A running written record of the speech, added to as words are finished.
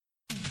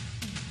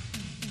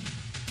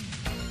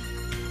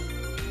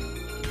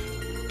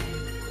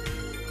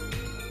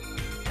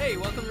Hey,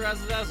 welcome to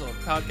Razzle Dazzle, a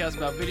podcast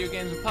about video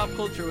games and pop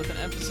culture with an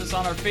emphasis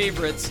on our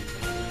favorites.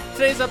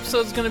 Today's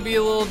episode is going to be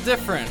a little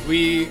different.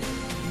 We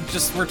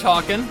just were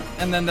talking,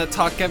 and then that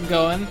talk kept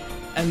going,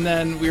 and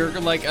then we were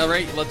like, all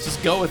right, let's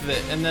just go with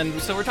it. And then,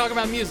 so we're talking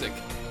about music.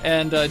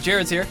 And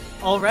Jared's here.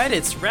 All right,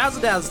 it's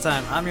Razzle Dazzle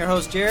time. I'm your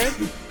host, Jared.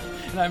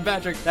 And I'm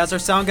Patrick. That's our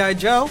sound guy,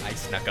 Joe. I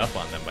snuck up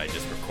on them by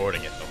just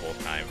recording it the whole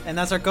time. And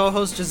that's our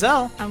co-host,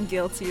 Giselle. I'm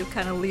guilty of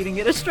kind of leading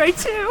it astray,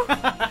 too.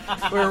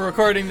 We're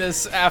recording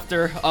this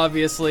after,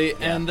 obviously,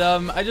 Yeah. and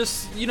I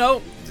just,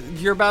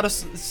 you're about to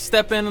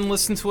step in and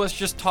listen to us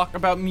just talk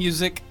about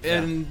music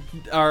and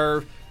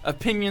our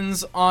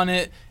opinions on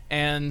it,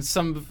 and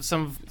some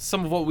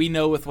of what we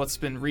know with what's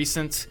been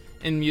recent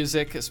in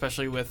music,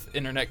 especially with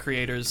internet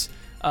creators,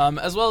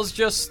 as well as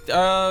just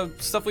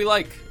stuff we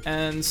like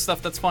and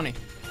stuff that's funny.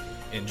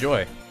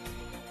 Enjoy.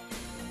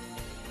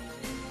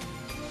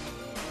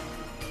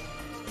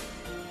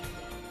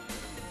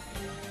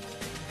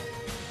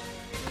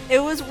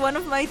 It was one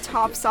of my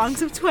top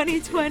songs of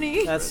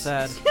 2020. That's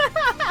sad.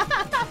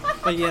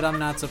 But yet I'm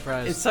not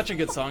surprised. It's such a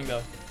good song,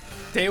 though.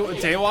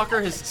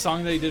 Daywalker, his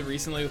song that he did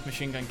recently with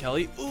Machine Gun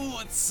Kelly. Ooh,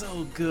 it's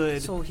so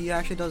good. So he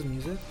actually does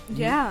music?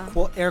 Yeah.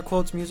 Air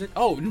quotes music?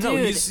 Oh no,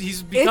 Dude,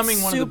 he's becoming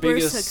it's one of the super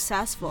biggest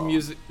successful.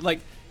 music. Like,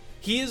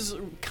 he is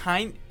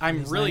I'm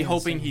He's really not even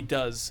hoping he singing.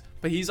 does,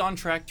 but he's on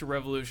track to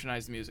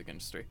revolutionize the music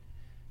industry,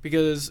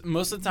 because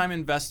most of the time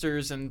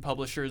investors and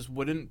publishers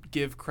wouldn't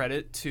give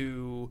credit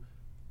to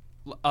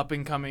up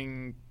and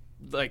coming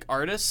like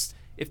artists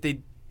if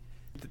they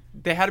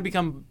had to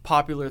become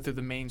popular through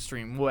the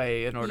mainstream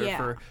way in order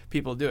for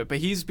people to do it. But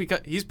he's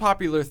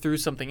popular through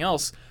something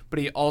else, but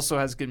he also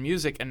has good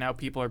music, and now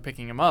people are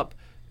picking him up,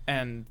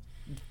 and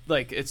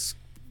like it's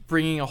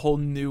bringing a whole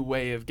new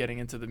way of getting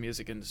into the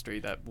music industry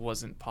that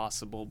wasn't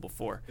possible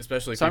before.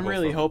 Especially So I'm people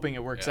really from- hoping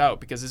it works yeah.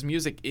 out, because his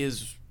music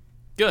is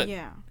good.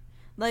 Yeah.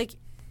 Like,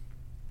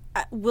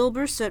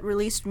 Wilbur Soot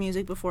released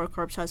music before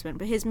Corpse Husband,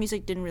 but his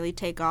music didn't really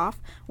take off.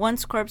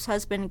 Once Corpse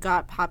Husband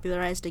got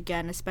popularized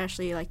again,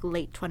 especially like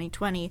late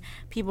 2020,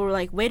 people were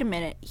like, wait a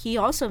minute, he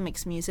also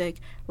makes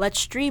music. Let's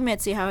stream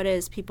it, see how it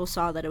is. People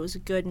saw that it was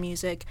good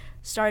music,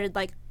 started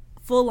like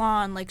full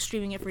on like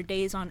streaming it for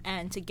days on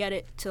end to get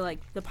it to like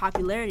the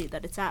popularity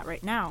that it's at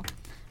right now.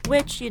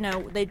 Which,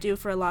 they do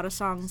for a lot of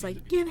songs,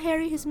 like Give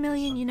Harry His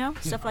Million,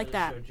 stuff like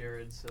that.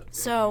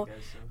 So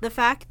the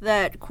fact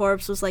that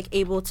Corpse was like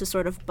able to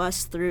sort of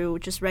bust through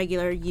just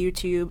regular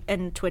YouTube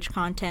and Twitch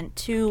content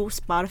to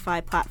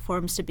Spotify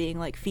platforms to being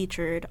like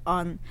featured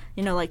on,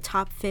 like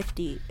top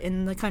 50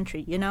 in the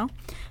country,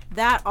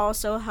 that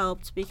also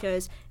helped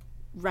because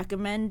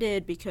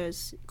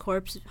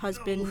Corpse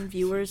Husband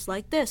viewers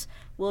like this.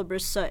 Wilbur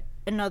Soot,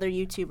 another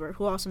YouTuber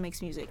who also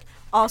makes music,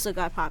 also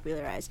got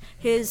popularized.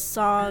 His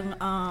song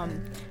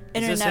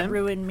Internet him?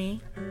 Ruined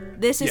Me.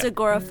 This is Yeah.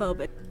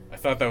 agoraphobic. I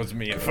thought that was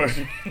me at first.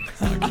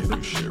 I can't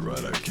do shit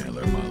right, I can't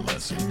learn my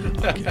lesson.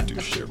 I can't do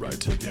shit right,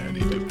 take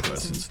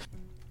antidepressants.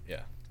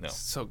 Yeah, no.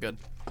 So good.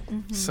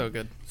 Mm-hmm. So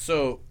good.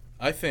 So,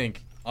 I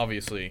think,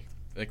 obviously,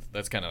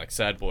 that's kind of like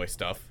sad boy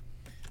stuff.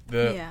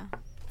 The Yeah.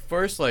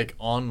 first, like,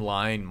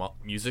 online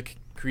music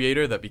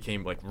creator that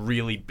became, like,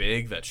 really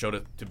big, that showed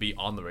it to be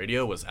on the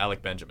radio, was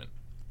Alec Benjamin.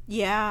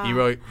 Yeah.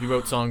 He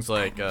wrote songs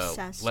like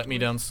obsessed Let Me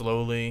with- Down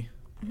Slowly,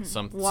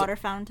 Water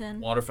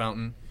Fountain. Water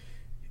Fountain.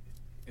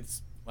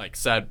 It's like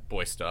sad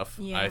boy stuff.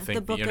 Yeah, I think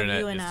The Book of internet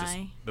You and is just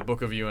I. The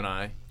Book of You and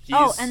I.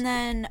 And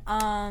then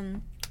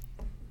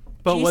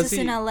But Jesus was he?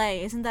 in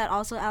LA. Isn't that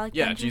also Alec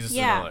Yeah, Benjamin? Jesus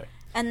yeah. in LA.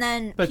 And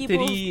then But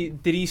people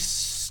did he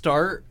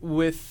start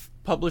with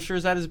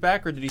publishers at his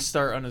back, or did he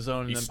start on his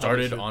own? He and then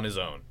started publish it? on his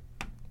own.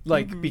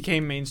 like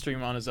became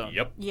mainstream on his own.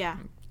 Yep. Yeah.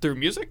 Through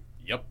music.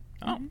 Yep.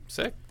 Oh,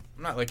 sick.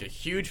 I'm not like a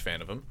huge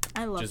fan of him.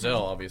 I love Giselle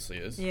him. obviously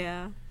is.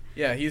 Yeah.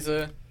 Yeah, he's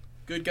a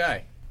good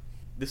guy.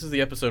 This is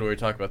the episode where we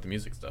talk about the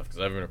music stuff, because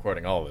I've been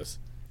recording all of this.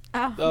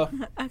 Oh,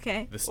 Oh.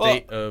 okay. The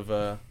state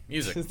of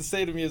music. It's the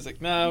state of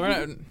music. No, we're not.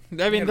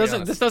 I mean, be this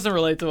honest. doesn't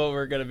relate to what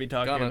we're going to be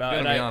talking about. Gonna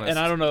And be I honest.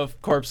 don't know if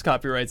Corpse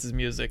copyrights his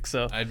music,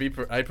 so.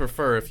 I'd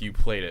prefer if you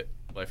played it,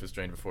 Life is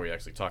Strange, before you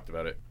actually talked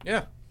about it.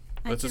 Yeah.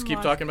 Let's just can keep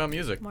watch talking about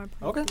music. More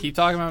Okay. Keep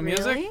talking about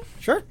music. Really?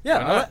 Sure. Yeah.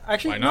 Why not?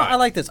 Actually, Why no, not? I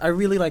like this. I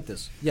really like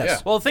this. Yes. Yeah.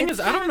 Well, the thing It's is,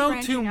 I don't kind of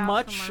know too branching out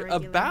much from our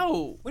regular- about.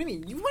 What do you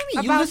mean? You You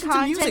About listen to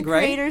content music, right?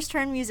 creators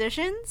turn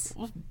musicians?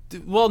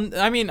 Well,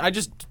 I mean, I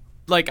just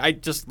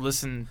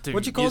listen to.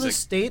 What'd you call music. this?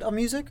 State of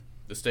music?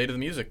 The state of the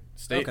music.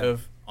 State Okay.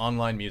 of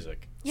online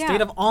music. Yeah.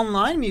 State of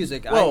online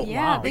music. Well,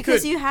 Yeah, Wow.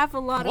 because could- you have a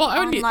lot Well, of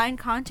I would be- online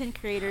content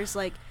creators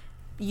like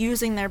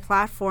using their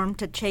platform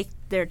to take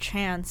their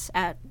chance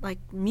at like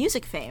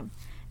music fame.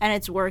 And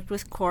it's worked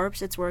with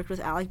Corpse, it's worked with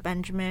Alec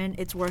Benjamin,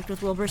 it's worked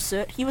with Wilbur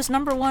Soot. He was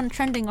 #1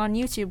 trending on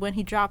YouTube when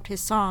he dropped his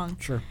song.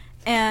 Sure.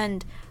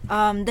 And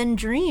then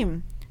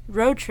Dream,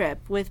 Road Trip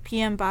with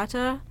PM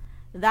Bata,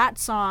 that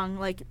song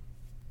like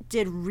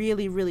did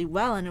really, really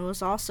well, and it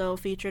was also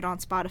featured on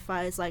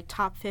Spotify's like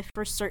top 50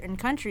 for certain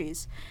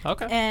countries.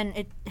 Okay.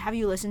 And have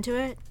you listened to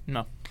it?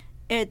 No.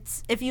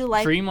 It's if you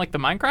like Dream like the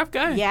Minecraft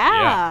guy?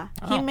 Yeah.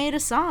 Yeah. He Oh. made a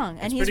song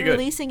and It's he's pretty good.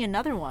 releasing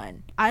another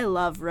one. I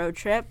love Road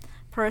Trip,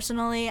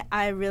 personally,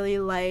 I really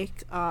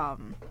like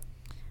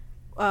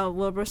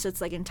Wilbur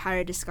Soot's like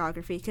entire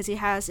discography because he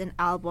has an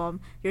album,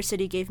 Your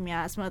City Gave Me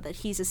Asthma, that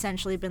he's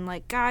essentially been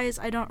like, guys,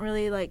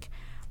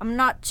 I'm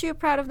not too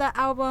proud of that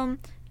album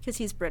because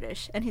he's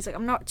British, and he's like,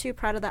 I'm not too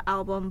proud of that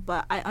album,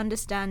 but I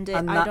understand it.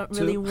 I don't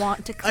really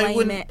want to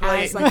claim it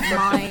as like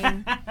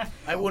mine.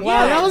 I wouldn't.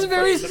 Wow, play that was it.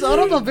 very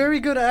subtle, a very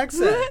good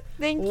accent.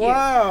 Thank you.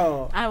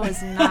 Wow. I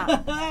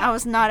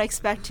was not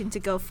expecting to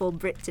go full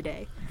Brit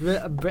today.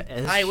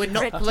 British. I would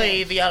not British.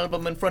 play the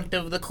album in front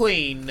of the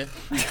Queen.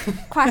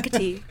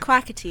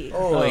 Quackity.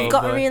 Oh,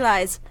 Gotta boy.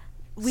 realize,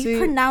 we See-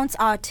 pronounce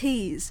our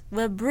T's.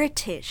 We're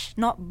British,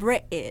 not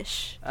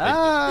British.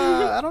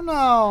 I don't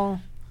know.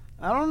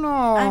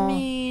 I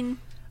mean,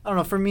 I don't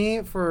know. For me,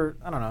 I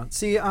don't know.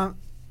 See,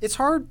 it's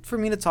hard for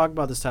me to talk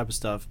about this type of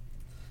stuff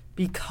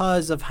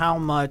because of how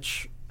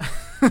much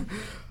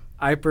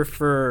I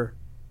prefer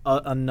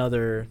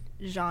another,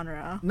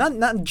 genre.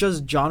 not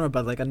just genre,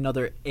 but like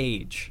another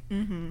age.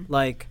 Mm-hmm.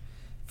 Like,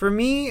 for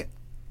me,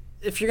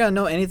 if you're gonna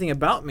know anything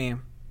about me,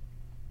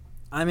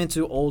 I'm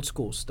into old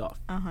school stuff.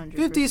 100%.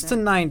 50s to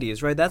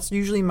 90s, right? That's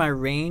usually my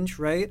range,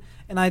 right?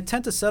 And I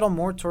tend to settle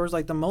more towards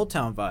like the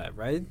Motown vibe,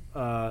 right?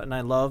 And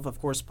I love, of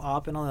course,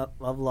 pop, and I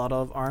love a lot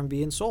of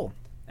R&B and soul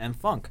and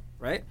funk,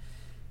 right?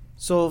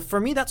 So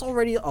for me, that's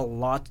already a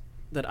lot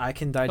that I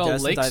can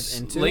digest and dive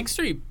into. Lake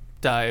Street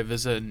Dive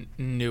is a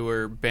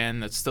newer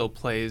band that still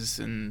plays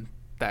in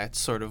that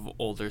sort of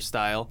older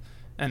style,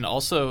 and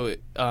also,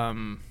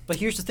 But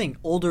here's the thing,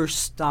 older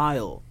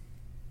style,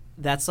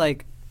 that's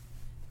like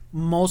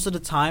most of the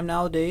time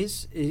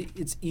nowadays,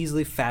 it's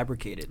easily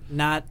fabricated,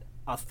 not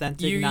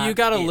authentic. you not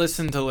gotta it.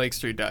 listen to Lake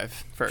Street Dive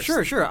first.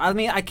 Sure. I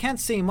mean, I can't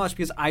say much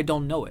because I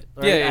don't know it.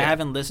 Right? Yeah. I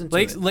haven't listened to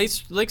Lake it.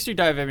 Lake Street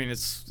Dive. I mean,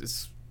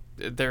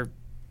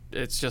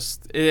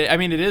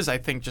 it is. I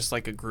think just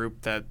like a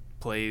group that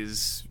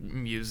plays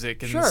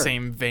music in Sure. the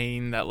same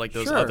vein that like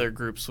those Sure. other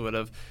groups would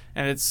have,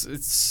 and it's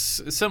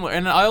similar.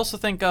 And I also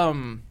think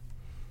there's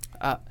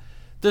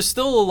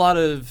still a lot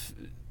of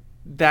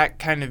that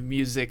kind of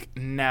music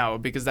now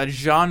because that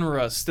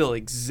genre still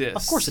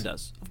exists. Of course it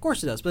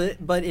does.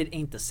 But it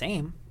ain't the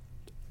same.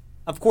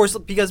 Of course,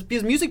 because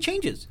music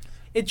changes.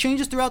 It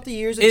changes throughout the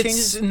years. It's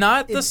changes.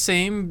 not the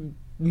same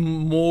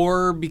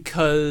more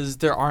because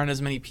there aren't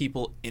as many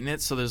people in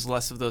it, so there's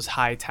less of those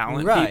high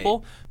talent Right.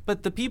 people.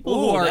 But the people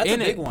Ooh, who are that's a in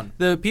big it, one.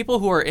 the people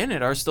who are in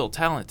it are still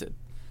talented.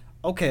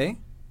 Okay.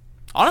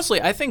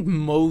 Honestly, I think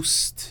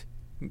most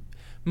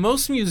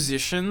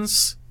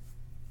musicians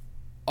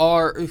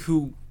are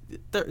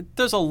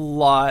there's a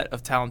lot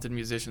of talented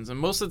musicians, and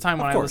most of the time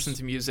when I course. listen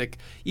to music,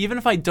 even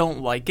if I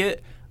don't like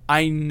it,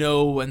 I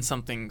know when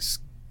something's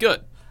good.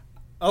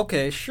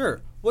 Okay,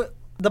 sure. What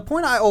the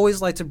point I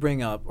always like to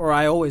bring up, or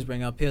I always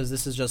bring up, because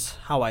this is just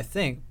how I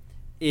think,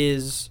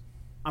 is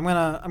I'm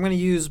gonna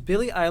use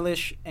Billie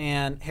Eilish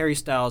and Harry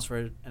Styles for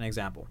an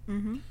example.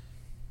 Mm-hmm.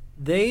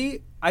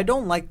 I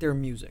don't like their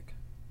music,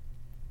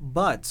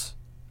 but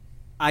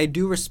I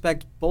do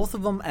respect both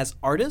of them as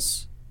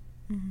artists.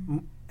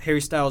 Harry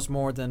Styles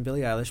more than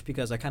Billie Eilish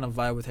because I kind of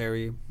vibe with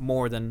Harry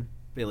more than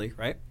Billie,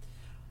 right?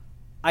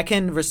 I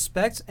can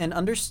respect and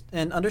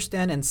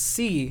understand and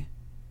see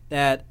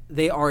that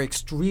they are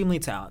extremely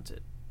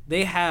talented.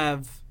 They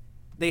have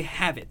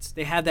it.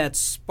 They have that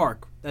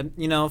spark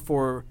that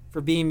for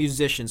being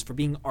musicians, for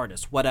being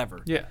artists,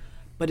 whatever. Yeah.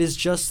 But it's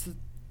just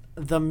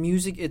the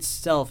music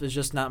itself is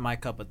just not my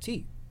cup of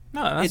tea.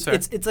 No, that's fair.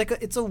 It's like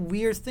it's a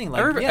weird thing.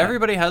 Like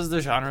Everybody has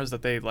the genres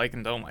that they like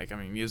and don't like. I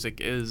mean,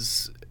 music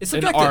is It's an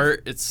subjective.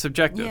 art. It's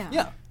subjective.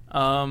 Yeah.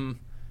 Yeah.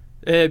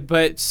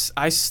 But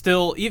I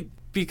still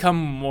become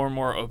more and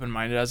more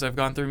open-minded as I've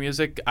gone through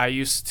music. I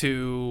used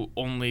to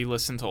only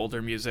listen to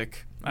older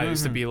music. I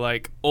used to be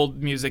like,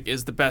 old music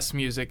is the best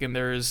music, and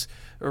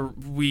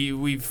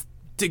we've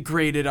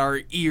degraded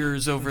our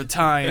ears over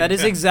time. That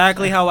is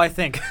exactly how I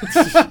think.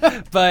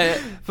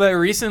 but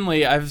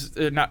recently I've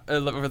not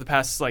over the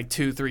past like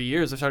 2-3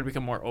 years I've started to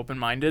become more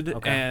open-minded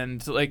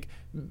and like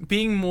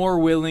being more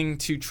willing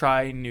to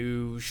try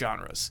new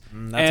genres.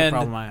 That's a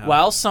problem I have.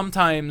 While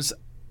sometimes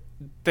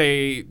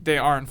they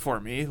aren't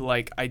for me,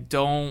 like I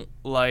don't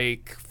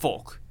like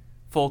folk.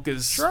 Folk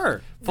is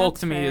Sure. Folk That's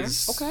to me fair.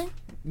 is Okay.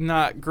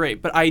 not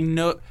great, but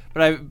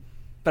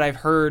I've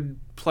heard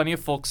plenty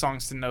of folk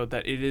songs to know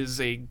that it is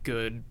a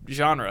good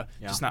genre,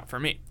 Yeah. just not for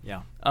me.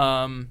 Yeah.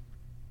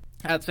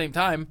 At the same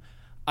time,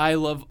 I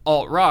love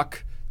alt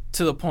rock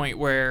to the point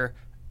where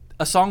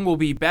a song will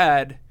be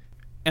bad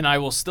and I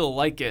will still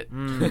like it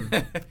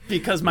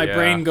because my Yeah.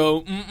 brain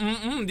go,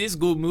 this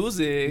good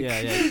music. Yeah.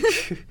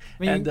 I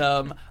mean,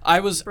 And I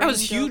was Brain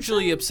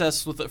hugely goes,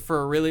 obsessed with it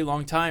for a really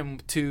long time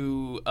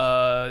to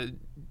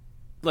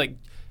like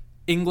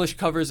English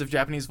covers of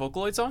Japanese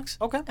Vocaloid songs.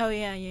 okay. Oh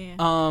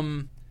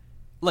yeah.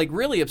 Like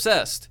really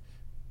obsessed,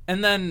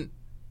 and then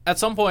at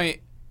some point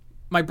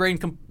my brain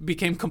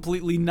became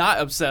completely not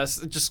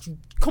obsessed, just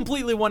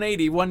completely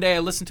 180. One day I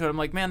listened to it, I'm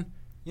like, man,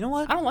 You know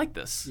what? I don't like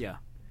this, Yeah.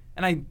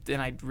 and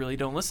I really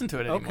don't listen to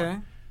it anymore. Okay.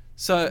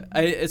 So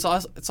it's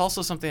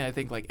also something I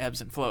think like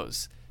ebbs and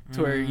flows.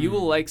 to where you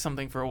will like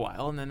something for a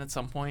while, and then at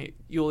some point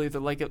you'll either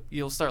like it,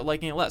 you'll start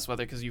liking it less,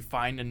 whether because you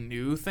find a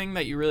new thing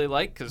that you really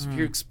like. Because if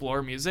you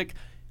explore music,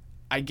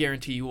 I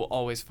guarantee you will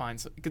always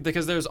find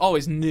because there's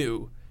always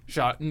new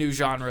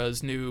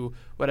genres, new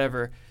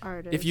whatever.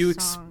 If you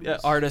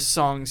artist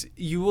songs,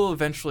 you will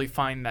eventually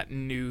find that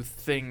new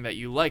thing that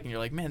you like, and you're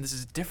like, man, this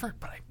is different,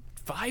 but I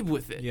vibe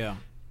with it. Yeah.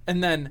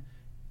 And then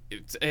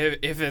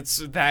if it's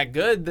that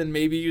good, then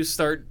maybe you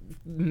start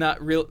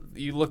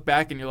you look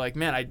back and you're like,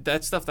 man,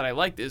 that stuff that I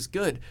liked is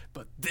good,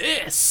 but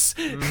this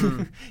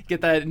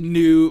get that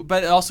new.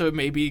 But also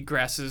maybe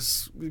grass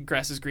is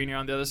greener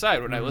on the other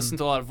side. When I listened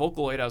to a lot of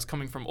Vocaloid, I was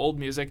coming from old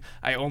music.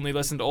 I only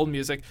listened to old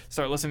music,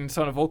 start listening to a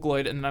ton of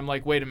Vocaloid, and then I'm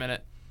like, wait a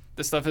minute,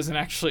 this stuff isn't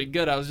actually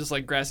good. I was just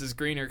like, grass is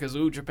greener because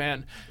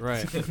Japan.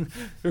 Right.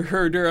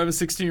 Heard her, I'm a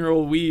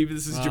 16-year-old weeb.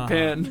 This is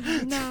Japan.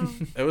 No.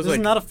 It was This like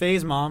is not a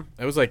phase, Mom.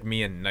 it was like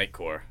me and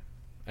Nightcore.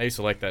 I used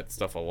to like that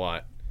stuff a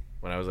lot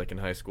when I was like in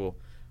high school.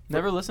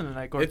 Never listened to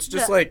Nightcore. It's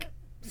just like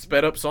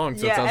sped up songs,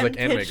 so it sounds like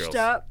anime pitched girls.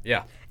 up.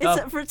 Yeah.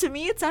 To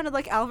me, it sounded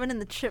like Alvin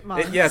and the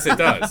Chipmunks. Yes, it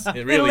does.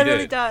 It really it literally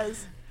did.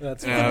 does.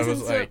 That's And I It's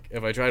was insane. like,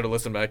 if I tried to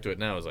listen back to it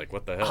now, I was like,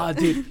 what the hell? Ah,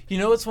 dude, you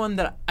know what's one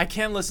that I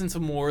can't listen to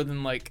more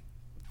than like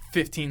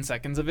 15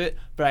 seconds of it,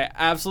 but I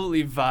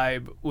absolutely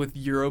vibe with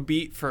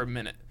Eurobeat for a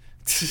minute.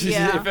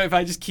 Yeah. if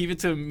I just keep it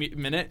to a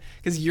minute,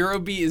 because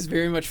Eurobeat is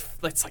very much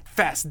it's like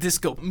fast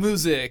disco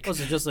music.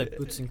 Was it just like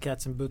Boots and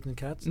Cats and Boots and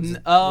Cats?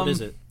 What What is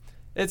it?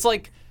 It's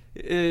like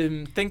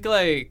think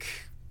like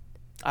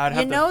I'd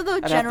have You know to, the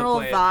I'd have to general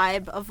play it.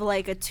 vibe of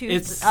like a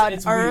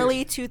It's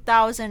early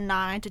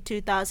 2009 to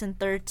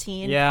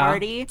 2013 Yeah.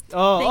 party.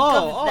 Oh, Think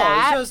of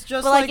that, it's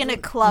just but like in a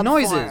club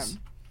noises. form.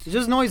 It's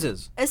just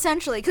noises.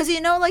 Essentially, because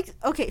like,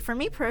 okay, for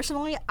me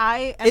personally,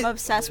 I am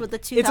obsessed with the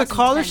 2010 It's a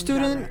college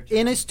genre. student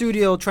in a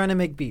studio trying to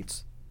make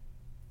beats.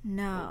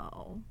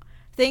 No.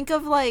 Think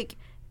of like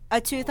a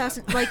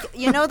 2000, like,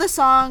 you know the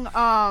song,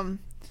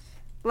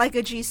 like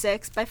a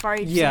G6 by Far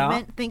East Yeah.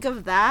 Segment? Think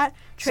of that,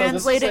 So this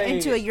is translate it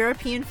into a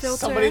European filter.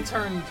 Somebody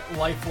turned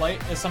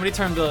Somebody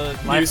turned the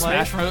new Lifelight?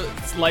 Smash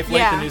Bros. Lifelight,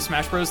 Yeah. the new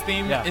Smash Bros.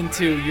 Theme, Yeah.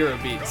 into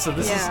Eurobeat. So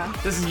this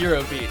is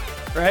Eurobeat,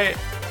 right?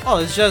 Oh,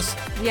 it's just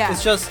Yeah.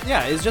 It's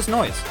just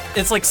noise.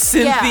 It's like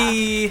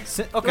synthy.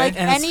 Okay. Like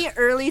and it's- any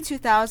early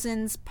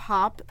 2000s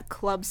pop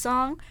club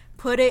song,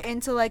 put it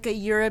into like a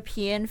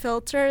European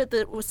filter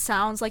that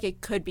sounds like it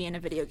could be in a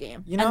video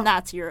game. You know- and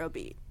that's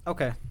Eurobeat.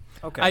 Okay.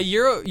 Okay.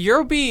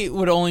 Eurobeat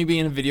would only be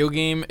in a video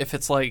game if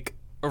it's like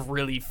a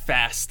really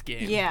fast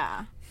game.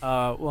 Yeah.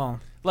 well,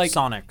 Like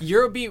Sonic.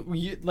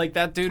 Eurobeat, like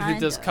that dude who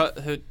does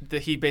Kinda.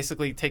 he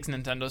basically takes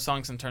Nintendo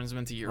songs and turns them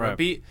into Right.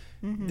 Eurobeat.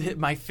 Mm-hmm.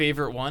 My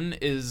favorite one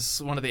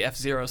is one of the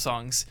F-Zero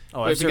songs.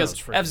 Oh, Wait, F-Zero's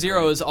because freaking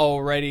F-Zero great. is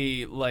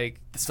already like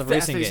It's a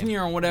racing fast-paced game.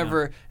 or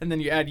whatever, and then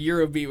you add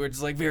Eurobeat, which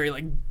is like very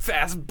like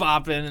fast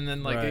bopping, and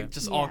then like Right. it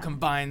just all Yeah.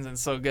 combines and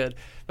so good.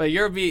 But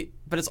Eurobeat,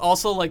 but it's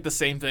also like the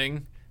same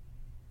thing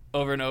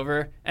over and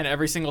over, and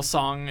every single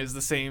song is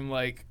the same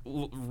like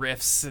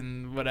riffs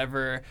and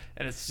whatever,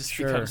 and it's just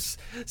Sure. becomes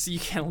so you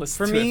can't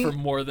listen For to me- it for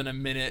more than a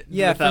minute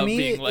Yeah, for without me,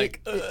 being it-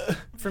 like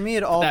For me,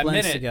 it all that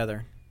blends minute.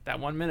 together. that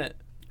 1 minute.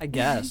 I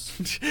guess.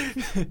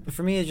 But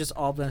for me, it just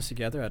all blends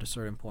together at a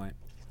certain point.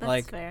 That's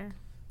Like, fair.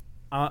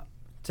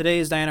 Today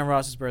is Diana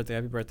Ross's birthday.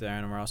 Happy birthday,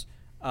 Diana Ross.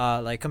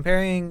 Like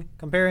comparing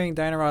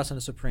Diana Ross and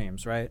the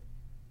Supremes, right?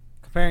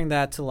 Comparing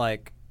that to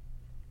like,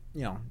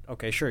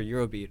 okay, sure,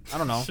 Eurobeat. I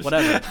don't know,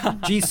 whatever.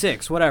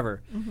 G6,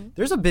 whatever.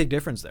 There's a big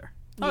difference there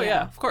Oh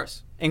yeah, of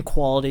course. in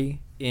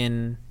quality,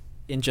 in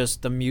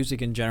just the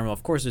music in general.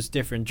 Of course, there's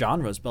different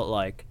genres, but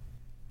like,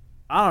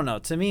 I don't know.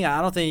 To me,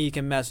 I don't think you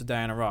can mess with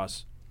Diana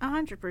Ross.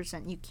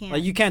 100% you can't.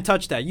 Like, you can't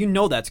touch that. You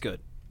know that's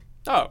good.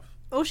 Oh,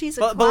 Oh, she's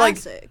a But like-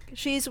 classic.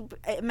 She's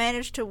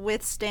managed to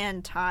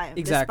withstand time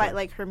Exactly. despite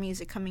like her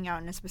music coming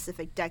out in a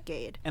specific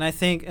decade. And I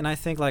think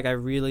like I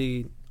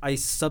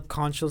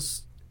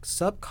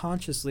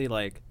subconsciously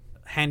like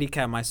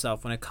handicap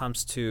myself when it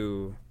comes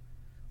to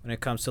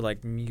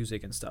like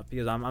music and stuff,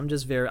 because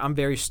I'm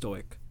very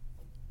stoic.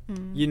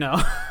 You know.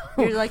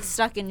 You're like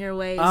stuck in your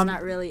ways,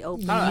 not really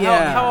open.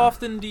 Yeah. How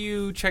often do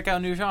you check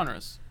out new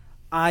genres?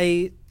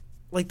 I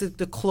like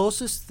the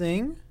closest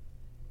thing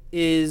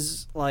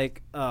is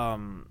like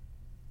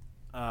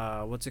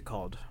what's it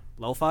called?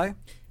 Lo-fi?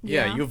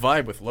 Yeah, you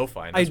vibe with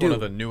lo-fi, and I that's one do. of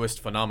the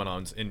newest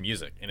phenomenons in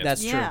music, and it's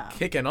That's Yeah. true.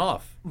 kicking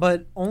off.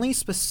 But only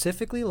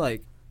specifically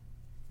like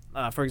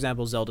for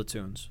example, Zelda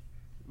tunes,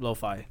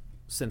 lo-fi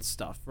synth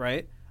stuff,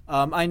 right?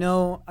 I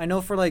know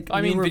for like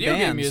I mean, newer video game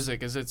bands,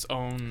 music is its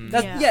own.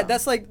 That's, Yeah.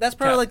 that's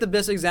probably Yeah. like the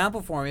best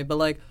example for me. But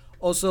like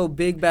also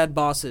Big Bad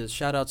Bosses,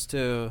 shout outs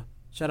to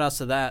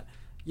that.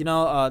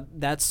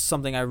 That's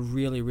something I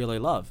really really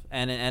love,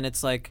 and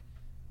it's like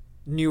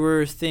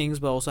newer things,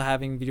 but also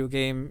having video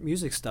game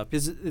music stuff.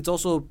 It's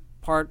also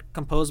part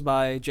composed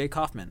by Jay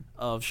Kaufman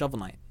of Shovel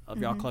Knight of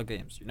Yacht Club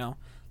Games.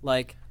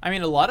 Like I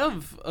mean, a lot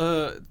of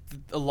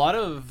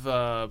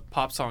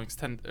pop songs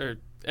tend, or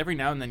every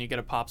now and then you get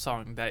a pop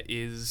song that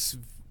is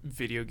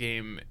video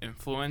game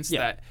influence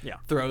that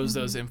throws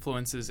those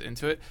influences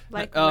into it.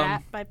 Like Um,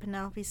 Rat by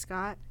Penelope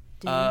Scott.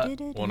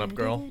 One Up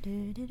Girl.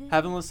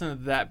 Haven't listened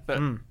to that, but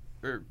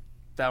or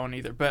that one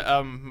either. But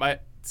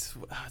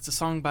it's a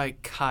song by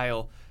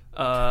Kyle.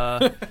 Kyle,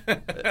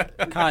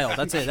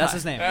 that's it. That's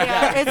his name.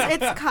 Yeah,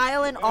 it's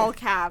Kyle in all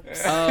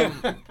caps.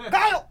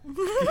 Kyle.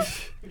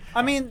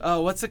 I mean,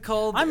 what's it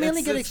called? I mainly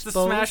it's get the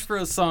exposed. Smash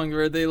Bros song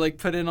where they like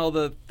put in all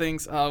the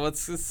things.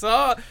 What's the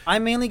song? I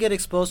mainly get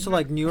exposed to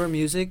like newer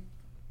music,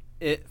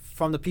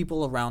 from the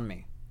people around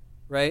me,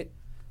 right?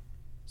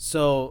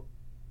 So,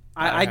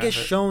 I get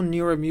shown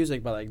newer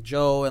music by like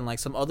Joe and like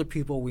some other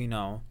people we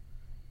know,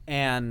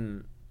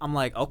 and I'm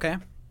like, okay,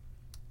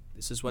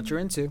 this is what you're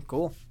into.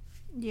 Cool.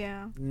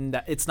 Yeah.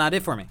 It's not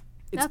it for me.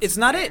 That's It's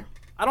not fair. it.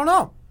 I don't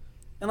know.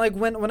 And like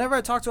whenever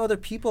I talk to other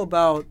people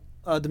about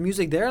the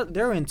music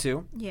they're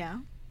into, Yeah.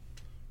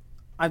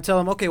 I tell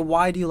them, okay,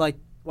 why do you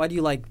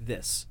like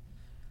this?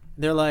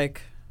 They're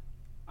like,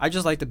 I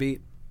just like the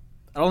beat.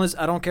 I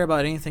don't care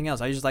about anything else.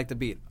 I just like the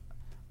beat.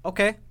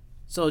 Okay,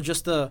 so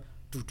just the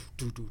do.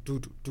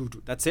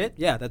 That's it.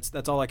 Yeah,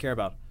 that's all I care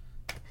about,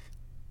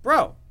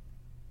 bro.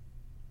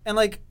 And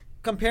like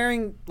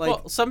comparing like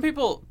Well, some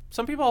people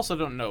also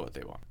don't know what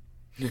they want.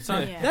 It's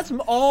not, Yeah. that's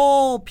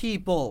all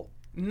people.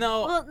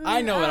 No, Well,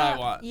 I know what I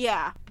want.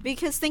 Yeah,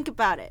 because think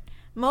about it.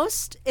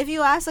 If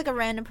you ask like a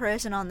random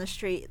person on the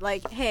street,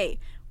 like, hey,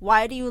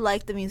 why do you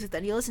like the music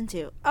that you listen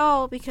to?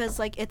 Oh, because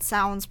like it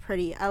sounds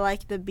pretty. I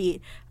like the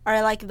beat, or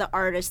I like the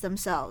artists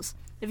themselves.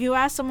 If you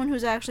ask someone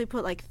who's actually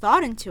put like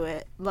thought into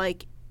it,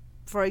 like,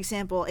 for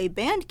example, a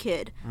band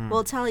kid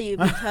will tell you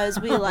because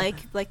we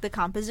like the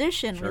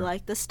composition, we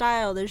like the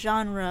style, the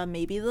genre,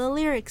 maybe the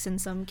lyrics in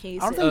some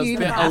cases. I don't think you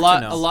even a have lot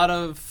to know.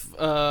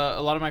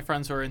 a lot of my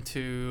friends who are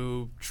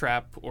into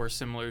trap or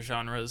similar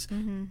genres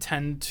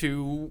tend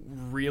to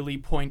really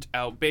point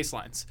out bass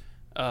lines.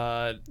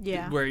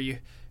 Yeah. Where you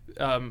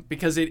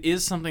because it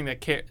is something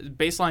that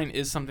bass line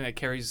is something that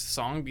carries the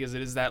song because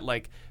it is that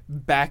like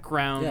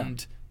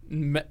background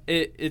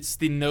it's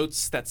the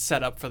notes that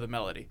set up for the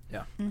melody.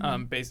 Yeah.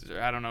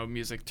 I don't know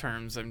music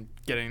terms. I'm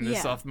getting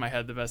this Yeah. off my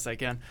head the best I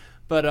can.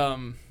 But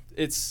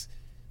it's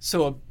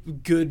so a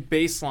good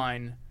bass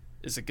line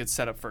is a good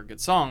setup for a good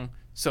song.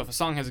 So if a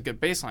song has a good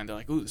bass line, they're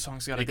like, ooh, the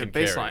song's got a It good can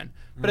bass carry. line.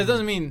 But it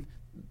doesn't mean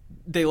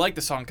they like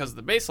the song because of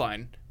the bass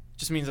line. It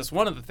just means that's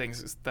one of the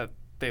things that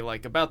they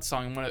like about the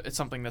song. And it's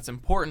something that's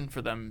important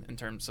for them in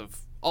terms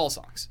of all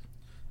songs.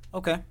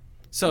 Okay.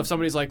 So if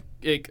somebody's like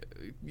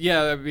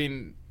yeah, I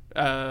mean,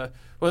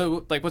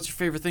 what's your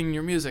favorite thing in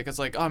your music? It's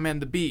like, oh man,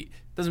 the beat.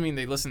 Doesn't mean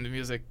they listen to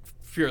music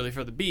purely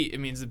for the beat. It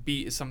means the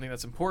beat is something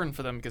that's important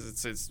for them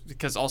because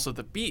because also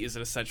the beat is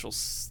an essential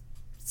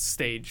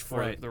stage for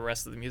Right. the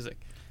rest of the music.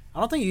 I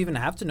don't think you even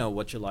have to know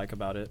what you like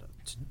about it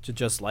to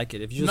just like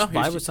it. If you just No,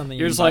 vibe with something,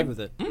 you you're just just like, vibe with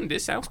it.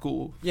 This sounds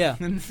cool. Yeah.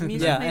 Music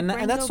Yeah, make and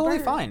brain that's go totally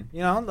bird. fine. You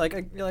know,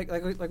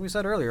 like we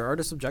said earlier, art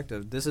is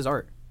subjective. This is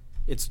art.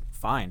 It's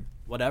fine.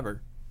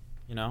 Whatever.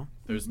 You know?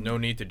 There's no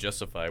need to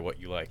justify what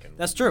you like,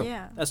 That's true.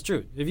 Yeah. That's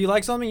true. If you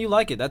like something, you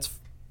like it. That's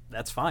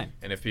fine.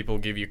 and if people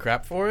give you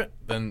crap for it,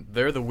 then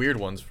they're the weird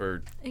ones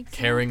for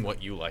caring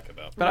what you like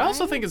about. But I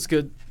also Right. think it's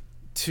good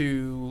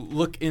to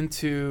look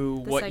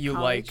into The what you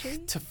psychology?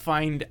 like to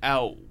find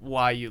out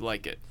why you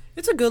like it.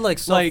 It's a good like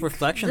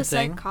self-reflection The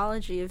thing.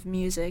 psychology of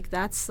music,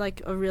 that's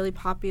like a really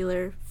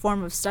popular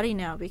form of study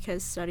now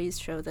because studies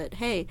show that,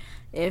 hey,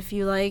 if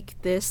you like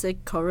this,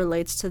 it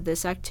correlates to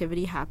this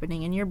activity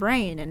happening in your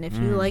brain. And if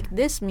you like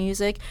this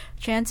music,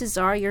 chances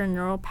are your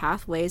neural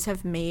pathways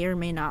may or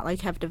may not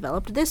have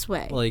developed this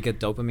way. Well, you get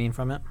dopamine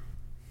from it.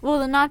 Well,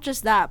 then not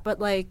just that, but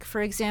like,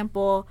 for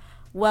example,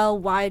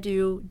 why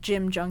do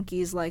gym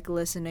junkies like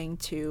listening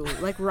to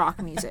like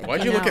rock music?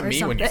 Why'd you look at or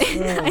me when you something?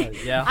 said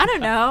Yeah. I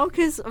don't know,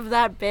 because of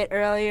that bit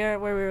earlier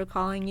where we were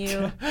calling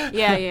you.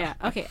 Yeah.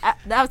 Okay,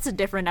 that's a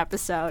different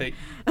episode.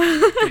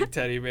 Big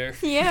teddy bear.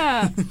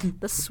 Yeah,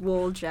 the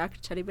swole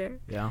jack teddy bear.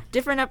 Yeah.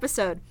 Different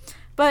episode.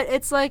 But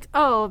it's like,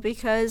 oh,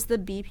 because the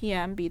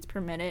BPM, beats per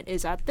minute,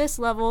 is at this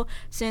level,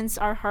 since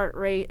our heart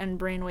rate and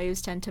brain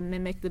waves tend to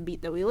mimic the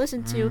beat that we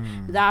listen to,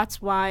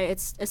 that's why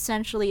it's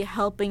essentially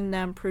helping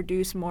them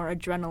produce more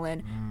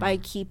adrenaline by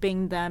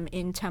keeping them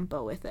in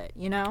tempo with it,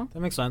 you know? That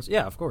makes sense.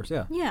 Yeah, of course.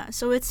 Yeah. Yeah,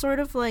 so it's sort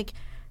of like,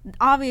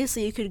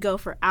 obviously you could go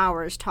for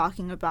hours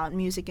talking about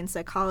music and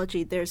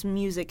psychology. There's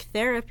music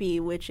therapy,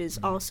 which is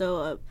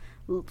also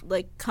a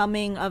like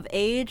coming of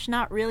age,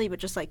 not really, but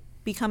just like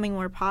becoming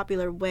more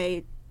popular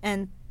way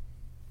and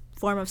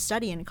form of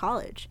study in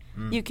college.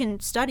 You can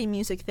study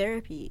music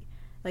therapy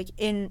like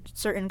in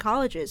certain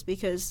colleges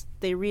because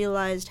they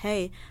realized,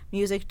 hey,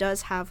 music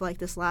does have like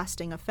this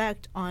lasting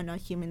effect on a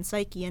human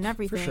psyche and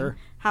everything. sure.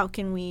 How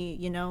can we,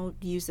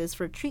 use this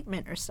for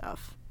treatment or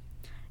stuff?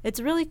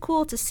 It's really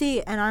cool to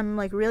see, and I'm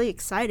like really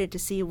excited to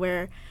see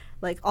where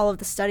like all of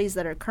the studies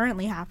that are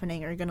currently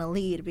happening are going to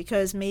lead,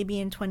 because maybe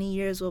in 20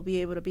 years we'll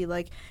be able to be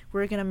like,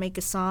 we're going to make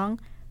a song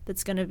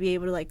that's going to be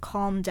able to like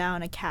calm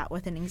down a cat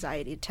with an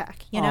anxiety attack,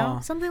 Aw,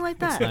 something like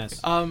That's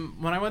that. nice.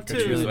 When I went Could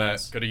have to used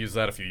that. Could have used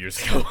that a few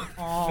years ago.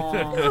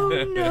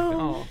 Oh no.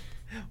 Oh.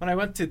 when I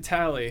went to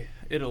Talley,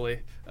 Italy.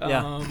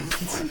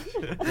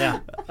 Yeah.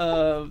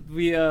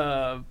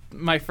 Yeah.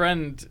 My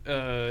friend,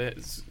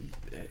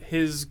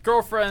 his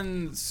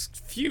girlfriend's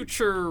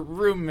future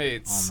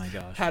roommates. Oh my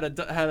gosh. Had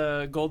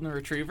a golden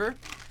retriever,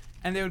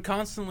 and they would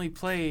constantly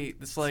play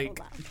this like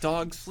loud.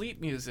 dog sleep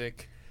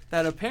music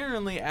that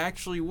apparently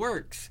actually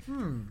works.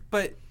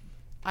 But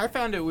I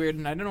found it weird,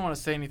 and I didn't want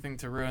to say anything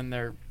to ruin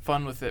their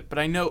fun with it. But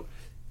I know,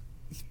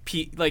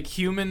 like,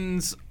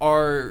 humans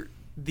are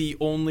the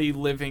only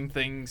living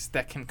things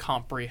that can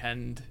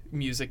comprehend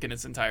music in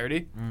its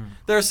entirety.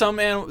 There are some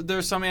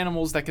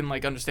animals that can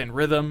like understand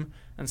rhythm,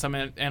 and some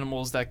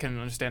animals that can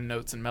understand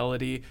notes and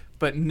melody,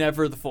 but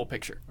never the full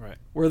picture. Right.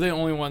 We're the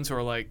only ones who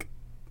are like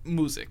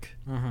music,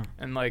 Mm-hmm.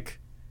 and like.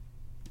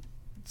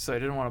 So I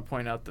didn't want to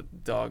point out that the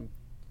dog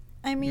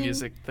I mean,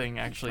 music thing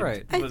actually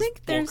Right. I was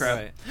think there's-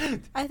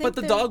 bullcrap. I think But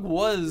the there- dog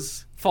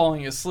was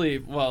falling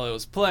asleep while it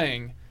was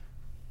playing.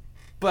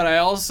 But I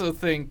also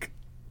think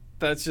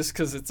that's just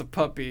because it's a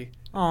puppy,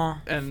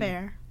 Aw. and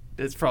fair.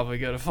 it's probably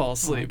gonna fall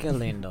asleep. Que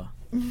lindo.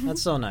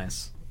 That's so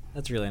nice.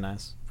 That's really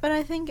nice. But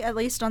I think at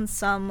least on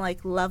some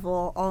like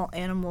level, all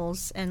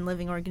animals and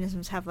living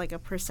organisms have like a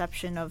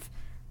perception of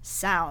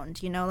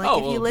sound. You know, like Oh,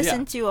 if you well, listen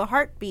yeah. to a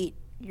heartbeat,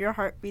 your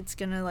heartbeat's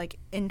gonna like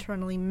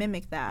internally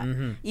mimic that.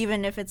 Mm-hmm.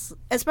 Even if it's,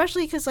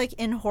 especially because like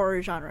in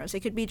horror genres,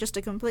 it could be just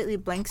a completely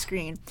blank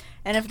screen,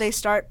 and if they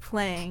start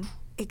playing.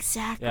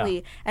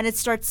 Exactly, and it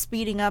starts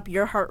speeding up.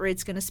 Your heart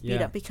rate's gonna speed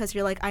Yeah. up because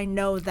you're like, I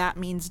know that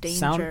means danger.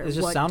 Sound. It's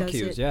just What sound does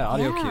cues. it- Yeah.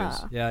 Audio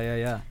cues.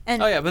 Yeah.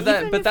 And Oh yeah, but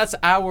even if-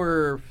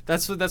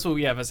 that's what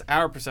we have as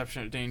our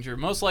perception of danger.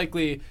 Most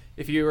likely,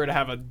 if you were to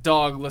have a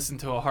dog listen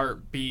to a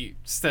heartbeat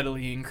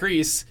steadily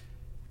increase,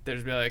 they'd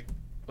just be like,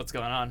 "What's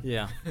going on?"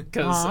 Yeah.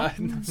 Because Aw.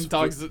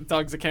 dogs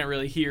that can't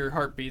really hear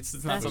heartbeats,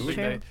 it's not That's something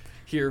true. they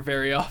hear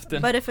very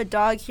often. But if a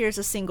dog hears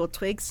a single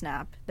twig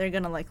snap, they're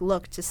gonna like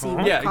look to see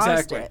what Yeah, caused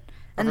exactly. it.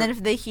 And then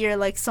if they hear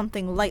like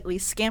something lightly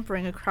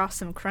scampering across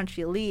some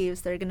crunchy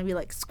leaves, they're gonna be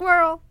like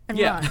squirrel and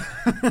Yeah.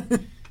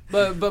 run.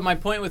 But my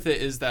point with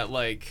it is that,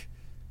 like,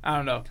 I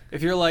don't know,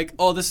 if you're like,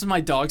 oh, this is my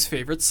dog's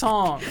favorite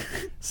song,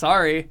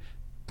 sorry,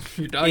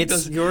 your dog It's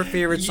doesn't. your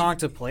favorite you- song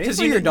to play Because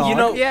for your dog. you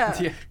know,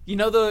 Yeah.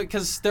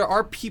 because there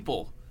are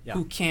people Yeah.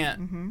 who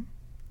can't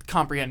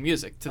comprehend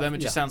music. To them, it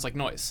just Yeah. sounds like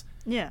noise.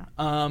 Yeah.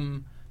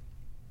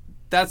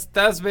 That's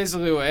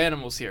basically what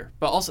animals hear.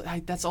 But also,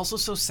 that's also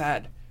so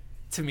sad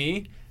to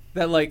me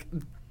that like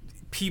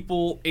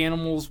people,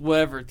 animals,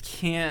 whatever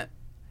can't,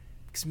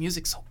 because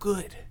music's so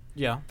good,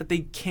 Yeah. but they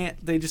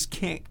just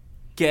can't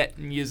get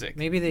music.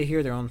 Maybe they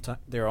hear their own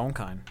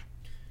kind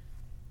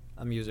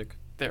of music.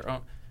 Their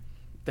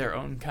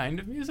own kind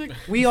of music.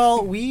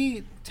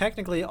 We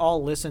technically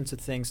all listen to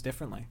things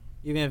differently,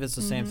 even if it's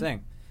the same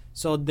thing.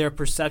 So their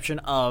perception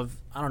of,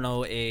 I don't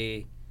know,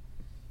 a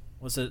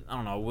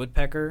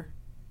woodpecker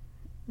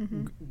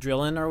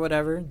drilling or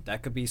whatever,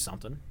 that could be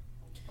something.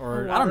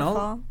 Or A I don't know.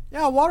 waterfall?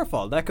 Yeah, a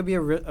waterfall. That could be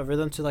a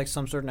rhythm to like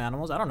some certain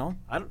animals. I don't know.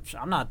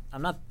 I'm not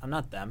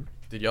them.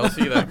 Did y'all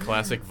see that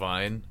classic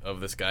Vine of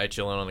this guy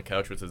chilling on the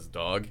couch with his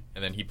dog,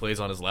 and then he plays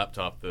on his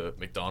laptop the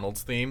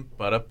McDonald's theme?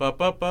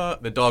 Ba-da-ba-ba-ba.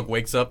 The dog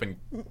wakes up and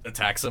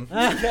attacks him.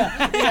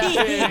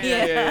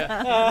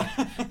 Yeah.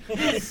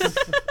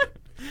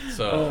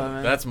 So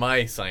that's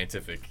my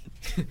scientific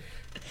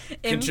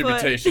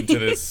contribution to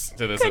this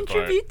part.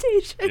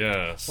 Contribution.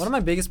 Yes. One of my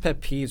biggest pet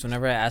peeves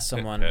whenever I ask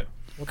someone pet.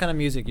 what kind of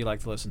music you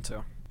like to listen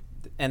to,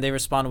 and they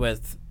respond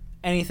with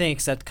anything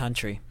except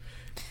country.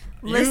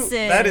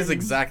 Listen. That is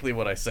exactly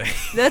what I say.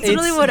 That's It's-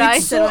 really what I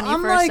it's said so- when you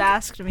I'm first like,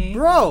 asked me.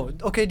 Bro,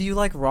 okay, do you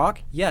like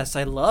rock? Yes,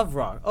 I love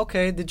rock.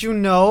 Okay, did you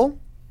know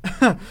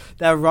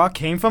that rock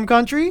came from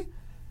country?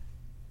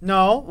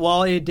 No,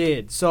 well, it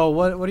did. So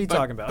what are you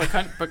talking about?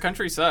 But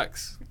country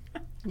sucks.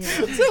 Yeah.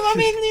 So I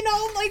mean, you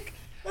know, like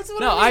that's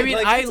what No, I mean,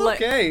 it's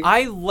okay.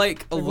 I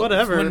like a Like, lo-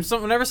 whatever.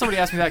 Whenever somebody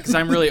asks me that, because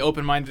I'm really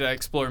open-minded, I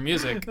explore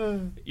music.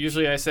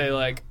 Usually, I say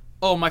like,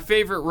 "Oh, my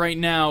favorite right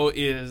now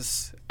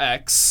is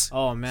X,"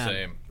 Oh man,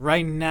 Same.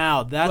 right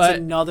now that's But-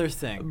 another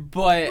thing.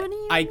 but What do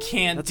you I mean?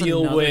 can't That's deal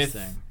another with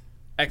thing,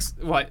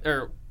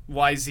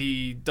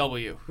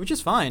 YZW. which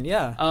is fine.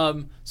 Yeah.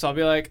 So I'll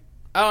be like,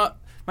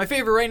 my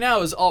favorite right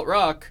now is alt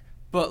rock,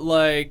 but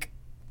like,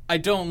 I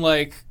don't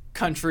like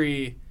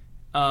country,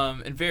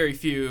 and very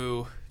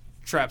few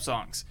trap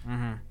songs.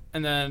 Mm-hmm.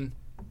 And then,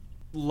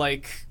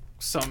 like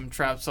some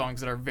trap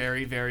songs that are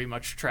very, very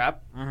much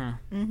trap.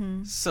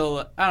 Mm-hmm.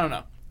 So I don't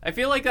know. I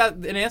feel like that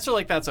an answer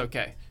like that's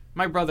okay.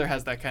 My brother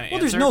has that kind of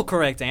Well, answer. there's no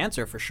correct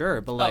answer for sure,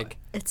 but like,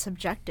 It's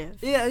subjective.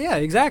 yeah,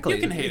 exactly.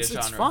 You can hate it's, a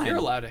genre. It's fine. You're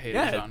allowed to hate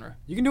Yeah, a genre,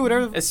 You can do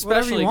whatever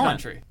especially you want.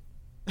 country.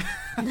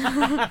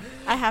 I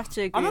have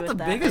to agree I'm not with the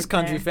that biggest right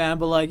country there. fan,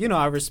 but like, you know,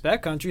 I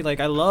respect country. Like,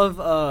 I love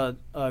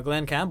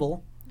Glenn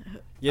Campbell.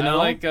 You know,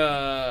 I like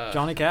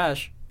Johnny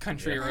Cash,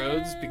 Country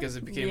Roads because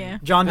it became Yeah.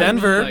 John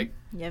Denver. Like,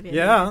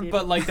 Yeah.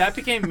 but like that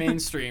became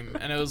mainstream,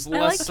 and it was I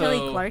less like so.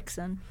 Kelly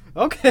Clarkson.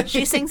 Okay.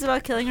 She sings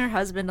about killing her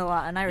husband a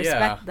lot, and I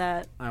respect Yeah.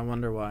 that. I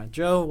wonder why.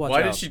 Joe, watch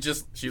Why out. did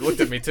she looked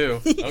at me too.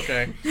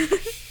 Okay.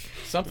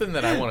 Something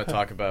that I want to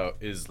talk about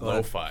is Go ahead.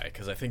 lo-fi,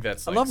 because I think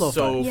that's I like, love lo-fi.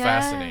 so Yes.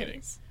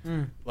 fascinating.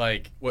 Mm.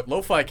 Like, what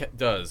lo-fi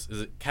does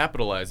is it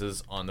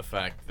capitalizes on the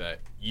fact that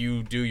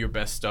you do your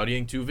best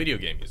studying to video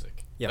game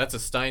music. Yeah. That's a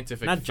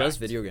scientific Not just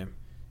fact. video game.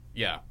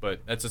 Yeah,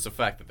 but that's just a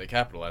fact that they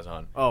capitalize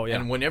on. Oh, yeah.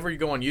 And whenever you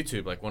go on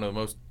YouTube, like, one of the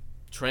most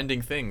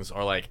trending things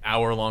are, like,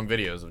 hour-long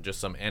videos of just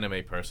some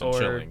anime person Or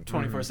chilling.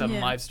 24/7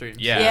 Yeah. live streams.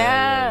 Yeah.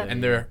 Yeah.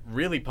 And they're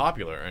really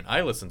popular, and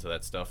I listen to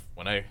that stuff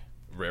when I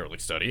rarely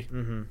study,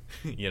 Mm-hmm.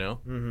 you know?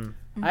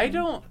 Mm-hmm. I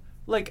don't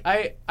like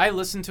I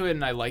listen to it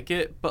and I like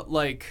it, but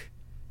like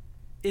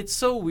it's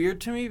so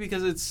weird to me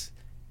because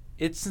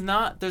it's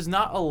not there's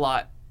not a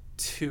lot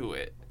to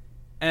it.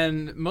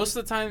 And most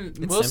of the time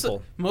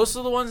simple. most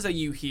of the ones that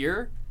you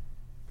hear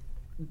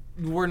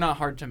were not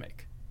hard to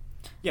make.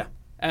 Yeah.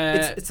 And,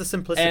 It's the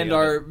simplicity and of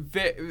are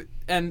it.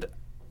 and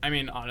I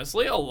mean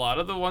honestly, a lot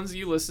of the ones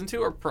you listen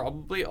to are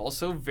probably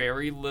also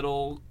very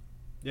little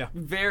Yeah.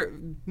 very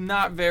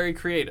not very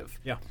creative.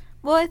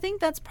 Well, I think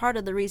that's part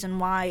of the reason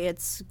why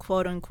it's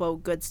quote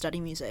unquote good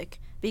study music,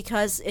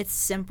 because it's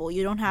simple.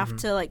 You don't have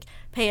to like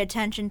pay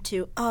attention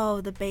to,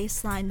 oh, the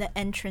bass line, the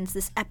entrance,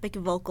 this epic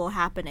vocal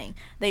happening.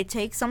 They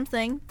take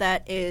something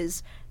that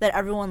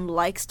everyone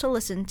likes to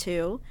listen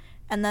to,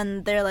 and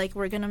then they're like,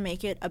 we're going to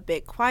make it a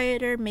bit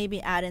quieter,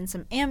 maybe add in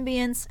some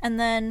ambience, and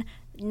then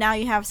now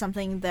you have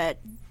something that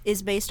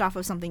is based off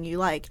of something you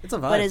like, It's a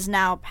but vibe. is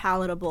now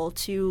palatable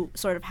to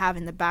sort of have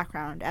in the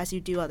background as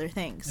you do other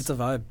things. It's a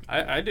vibe.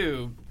 I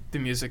do the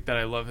music that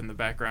I love in the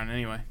background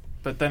anyway.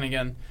 But then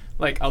again,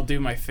 like I'll do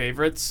my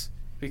favorites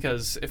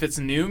because if it's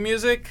new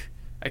music,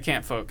 I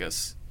can't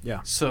focus. Yeah.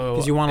 So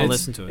 'Cause you wanna it's-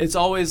 listen to it. It's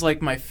always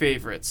like my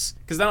favorites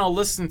because then I'll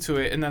listen to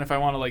it and then if I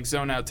want to like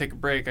zone out, take a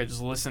break, I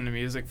just listen to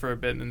music for a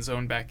bit and then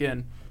zone back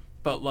in.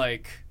 But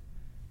like,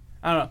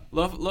 I don't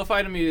know,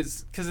 lo-fi to me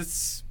is because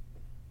it's.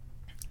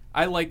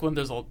 I like when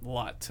there's a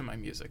lot to my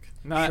music.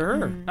 Not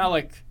Sure. not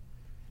like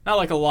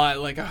a lot.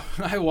 Like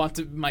I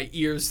want my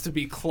ears to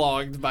be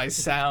clogged by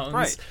sounds.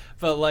 Right.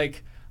 But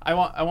like I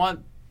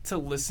want to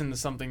listen to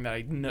something that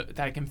I know that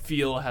I can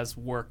feel has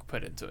work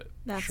put into it.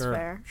 That's Sure.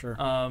 fair. Sure.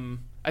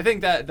 I think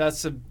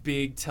that's a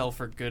big tell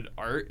for good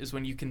art is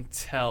when you can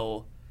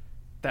tell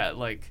that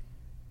like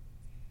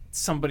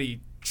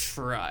somebody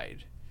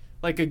tried.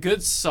 Like a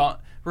good song,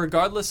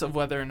 regardless of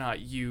whether or not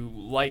you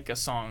like a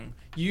song,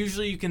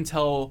 usually you can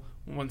tell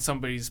when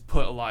somebody's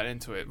put a lot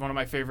into it. One of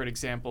my favorite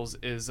examples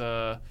is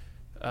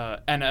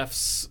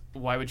NF's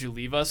 "Why Would You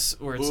Leave Us?"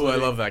 Where it's Ooh, I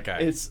literally- love that guy.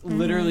 It's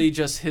literally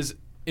just his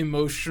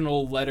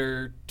emotional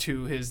letter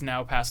to his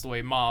now passed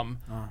away mom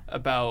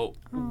about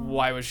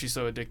why was she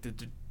so addicted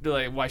to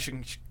like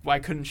why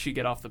couldn't she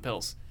get off the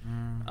pills,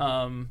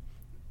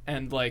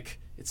 and like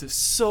it's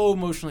so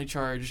emotionally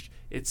charged.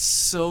 It's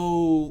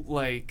so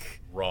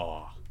like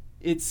Raw.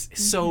 it's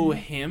so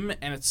him,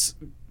 and it's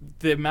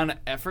the amount of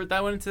effort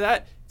that went into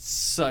that.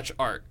 Such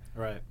art.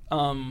 Right.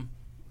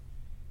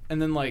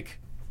 And then like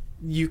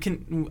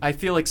I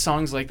feel like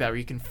songs like that where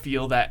you can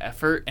feel that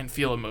effort and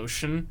feel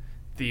emotion,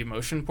 the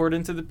emotion poured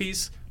into the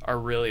piece are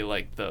really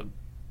like the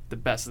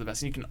best of the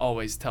best. And you can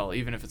always tell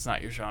even if it's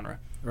not your genre.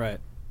 Right.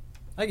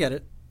 I get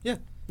it. Yeah.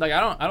 Like I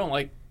don't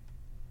like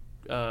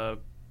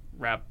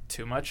rap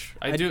too much.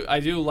 I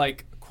do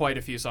like quite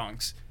a few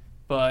songs,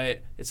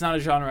 but it's not a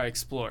genre I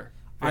explore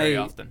very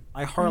often.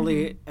 I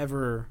hardly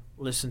ever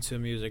listen to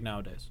music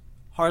nowadays.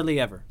 Hardly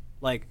ever.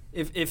 Like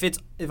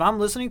if I'm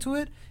listening to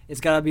it, it's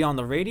gotta be on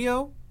the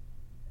radio.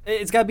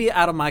 It's gotta be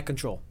out of my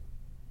control.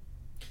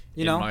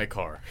 You know? In my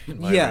car. In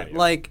my Yeah. radio.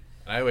 Like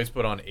I always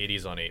put on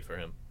 80s on 8 for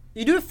him.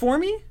 you do it for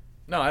me.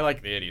 No, I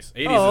like the 80s.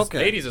 80s Oh, is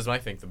okay. 80s is I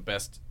think the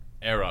best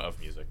era of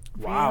music.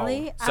 Wow.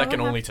 Really?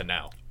 Second only to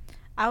now.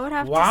 I would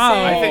have Wow.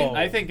 to say.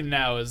 I think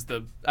now is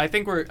I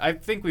think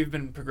we've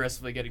been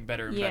progressively getting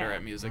better and better Yeah.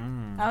 at music.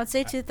 I would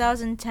say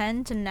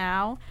 2010 to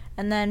now,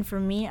 and then for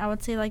me, I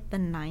would say like the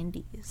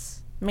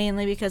 90s,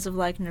 mainly because of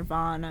like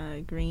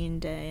Nirvana, Green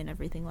Day, and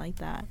everything like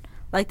that.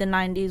 Like the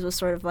 90s was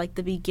sort of like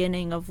the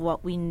beginning of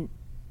what we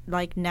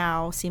like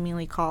now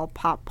seemingly call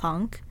pop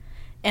punk,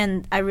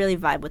 and I really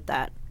vibe with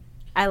that.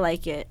 I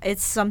like it.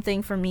 It's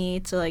something for me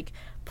to like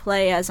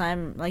play as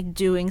I'm like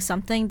doing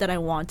something that I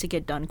want to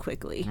get done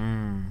quickly.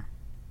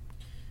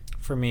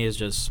 For me, it's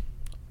just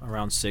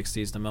around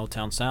 60s, the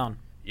Motown sound.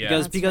 Yeah.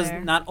 Because That's because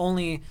fair. not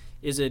only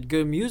is it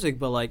good music,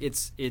 but like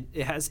it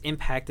has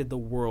impacted the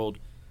world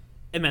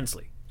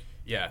immensely.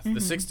 Yeah, the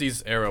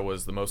 60s era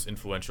was the most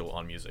influential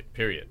on music,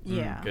 period.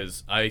 Yeah.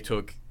 Because I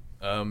took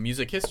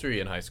music history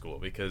in high school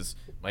because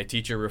my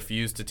teacher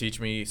refused to teach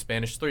me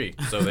Spanish 3.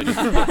 So they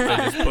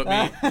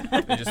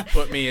just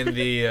put me in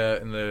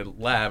the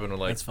lab and were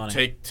like, That's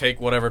funny. take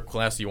whatever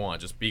class you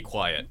want, just be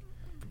quiet.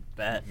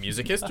 Bet.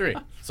 Music history.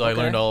 So I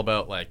Okay. learned all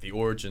about like the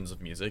origins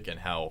of music and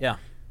how Yeah.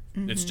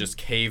 it's just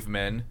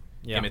cavemen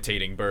Yeah.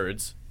 imitating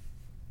birds.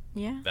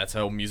 Yeah. That's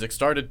how music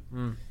started.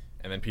 And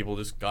then people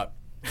just got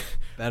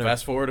Better.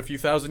 fast forward a few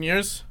thousand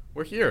years,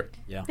 we're here.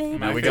 Yeah.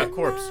 Now we got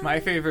corpse. My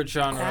favorite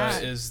genre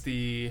God. is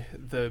the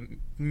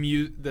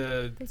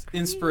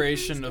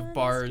inspiration of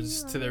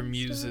bards to their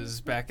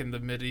muses back in the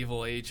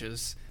medieval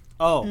ages.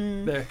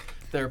 Oh,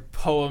 Their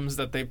poems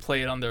that they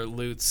played on their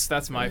lutes.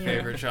 That's my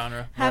favorite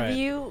genre. Have Right.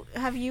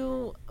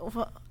 you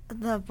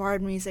the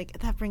bard music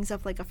that brings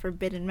up like a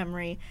forbidden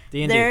memory?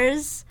 D&D.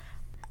 There's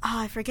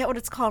I forget what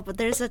it's called, but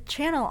there's a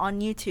channel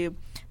on YouTube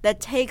that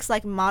takes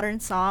like modern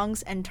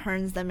songs and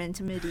turns them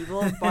into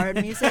medieval bard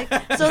music.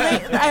 So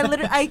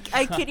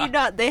I kid you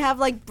not, they have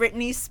like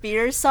Britney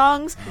Spears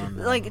songs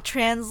like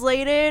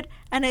translated,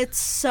 and it's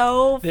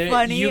so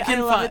funny. I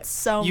love it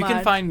so much. You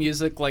can find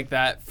music like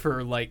that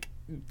for like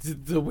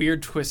the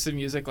weird twisted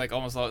music, like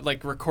almost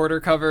like recorder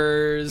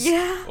covers,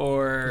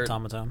 or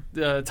automaton.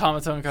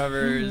 Automaton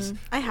covers.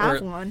 I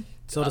have or one.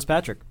 So does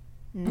Patrick.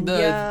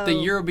 The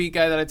Eurobeat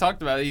guy that I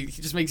talked about, he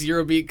just makes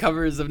Eurobeat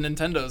covers of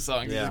Nintendo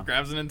songs. He Yeah. just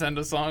grabs a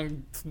Nintendo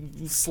song,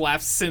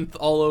 slaps synth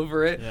all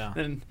over it, Yeah.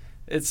 and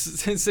it's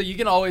so you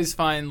can always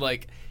find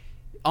like,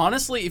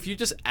 honestly, if you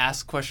just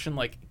ask question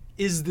like,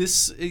 is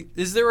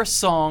there a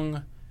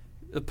song,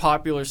 a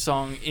popular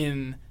song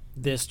in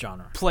This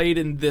genre. played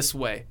in this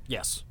way?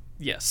 Yes.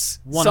 Yes,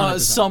 100%.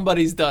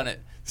 Somebody's done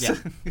it. Yeah.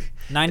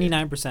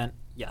 99%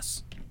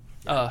 yes.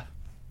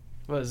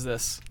 What is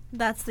this?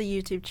 That's the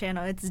YouTube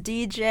channel. It's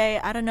DJ.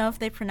 I don't know if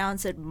they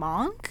pronounce it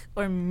Monk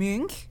or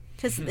Munk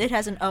because it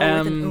has an O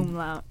with an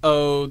umlaut.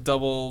 O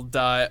double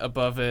die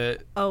above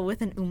it. O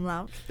with an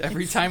umlaut.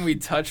 Every time we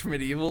touch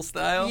medieval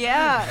style.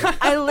 Yeah,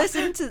 I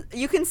listen to.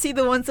 You can see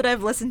the ones that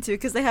I've listened to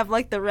because they have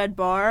like the red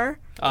bar.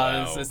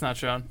 It's, it's not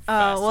shown.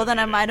 Well, then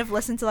I might have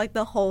listened to like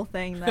the whole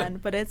thing then,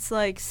 but it's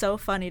like so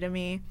funny to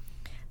me.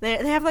 They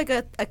have like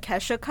a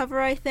Kesha cover,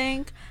 I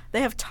think.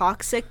 They have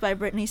Toxic by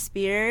Britney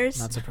Spears.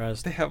 Not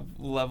surprised. They have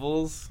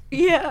levels.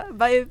 Yeah,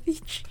 by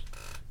Avicii.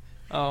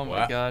 Oh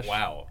my gosh.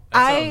 Wow.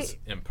 That sounds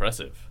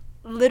impressive.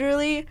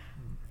 Literally,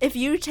 if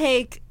you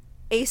take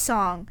a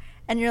song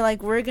and you're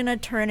like, we're gonna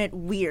turn it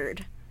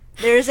weird,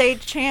 there's a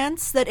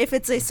chance that if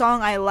it's a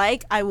song I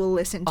like, I will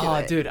listen to it.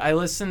 Oh, dude, I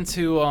listened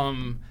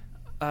to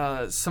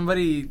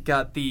somebody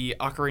got the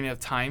Ocarina of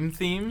Time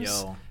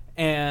themes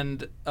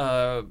and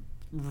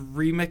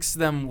remixed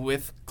them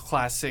with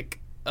classic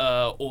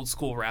old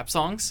school rap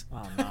songs.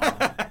 Oh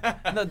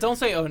no. No, don't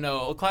say oh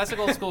no. Classic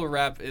old school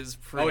rap is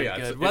pretty yeah,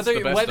 good. it's whether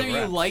the best whether of you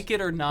raps. like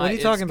it or not, What are you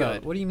it's talking good.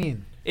 about? What do you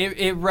mean?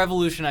 It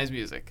revolutionized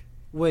music.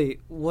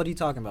 Wait, what are you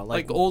talking about?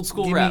 Like old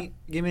school give rap.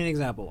 Give me an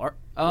example. Like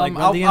I'll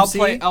Run DMC?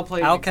 play an example.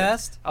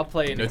 Outkast? I'll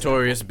play an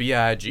Notorious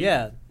B.I.G.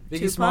 Yeah. Biggie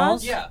Tupac?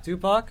 Smalls? Yeah.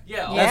 Tupac?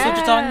 Yeah. That's what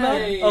you're talking about?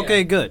 Yeah, yeah, yeah.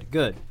 Okay, good.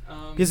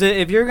 Because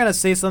if you're going to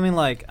say something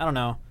like, I don't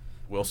know.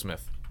 Will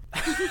Smith.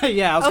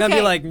 Yeah, I was going to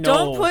be like, no.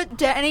 Don't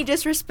put any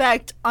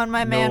disrespect on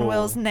my man No.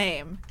 Will's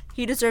name.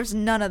 He deserves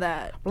none of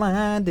that.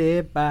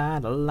 Blinded by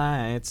the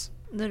lights.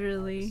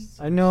 Literally.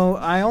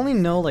 I only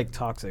know like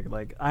Toxic.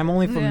 Like, I'm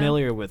only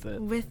familiar with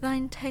it. With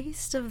thine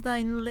taste of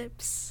thine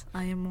lips,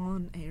 I am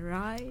on a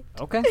ride.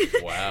 Okay.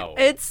 Wow.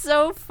 It's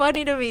so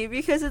funny to me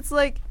because it's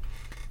like,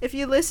 if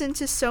you listen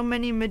to so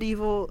many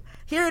medieval,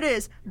 here it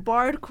is,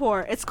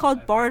 bardcore. It's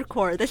called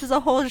bardcore. This is a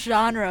whole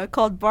genre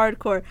called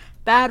bardcore.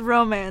 Bad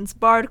Romance,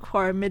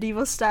 bardcore,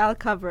 medieval style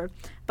cover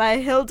by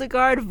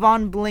Hildegard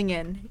von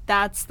Blingen.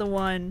 That's the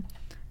one.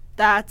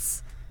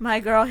 That's my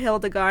girl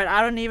Hildegard.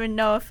 I don't even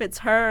know if it's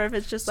her or if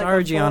it's just like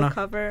Sorry, a full Gianna.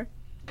 cover.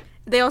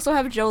 They also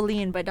have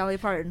Jolene by Dolly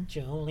Parton.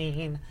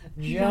 Jolene.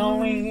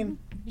 Jolene,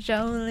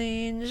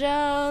 Ocarina of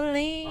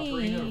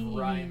Jolene.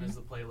 Rhyme is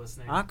the playlist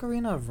name.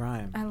 Ocarina of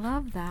Rhyme. I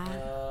love that.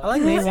 I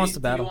like Nate Wants to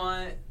Do Battle.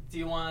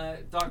 you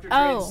want Dr. Dre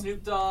Oh. and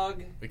Snoop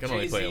Dogg? We can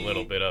only play a Jay-Z,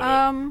 little bit of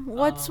it.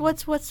 What's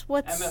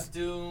MF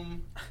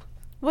Doom.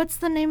 what's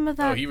the name of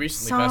that he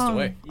recently song? passed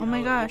away. Oh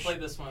my gosh. We'll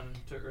play this one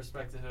to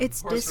respect to him.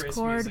 It's Horse Race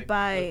Discord Music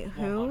by with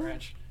Womp Womp who?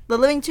 Ranch. The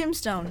Living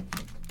Tombstone.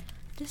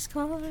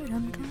 Discord.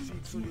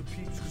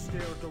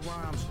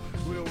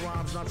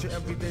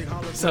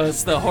 So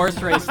it's the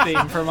horse race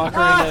theme from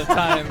Ocarina of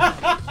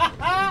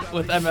Time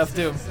with MF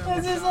Doom.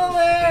 This is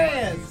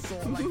hilarious.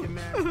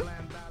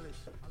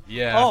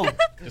 Yeah. Oh,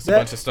 just that- a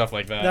bunch of stuff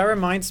like that. That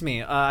reminds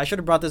me. I should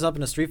have brought this up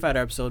in a Street Fighter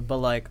episode, but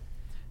like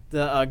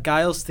the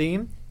Guile's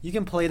theme, you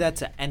can play that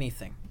to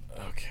anything.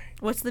 Okay.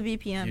 What's the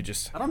BPM? You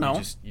just. I don't know,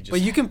 You just,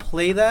 but you can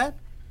play that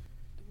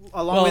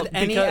along Well, with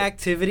any because-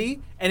 activity,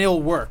 and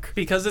it'll work.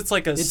 Because it's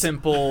like a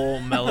simple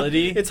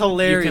melody. It's You can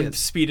hilarious.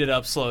 speed it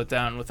up, slow it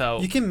down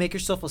without. You can make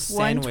yourself a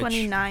sandwich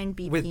 129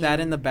 BPM. with that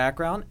in the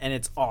background, and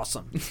it's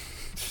awesome.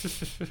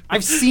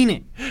 I've seen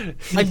it.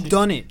 I've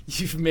done it.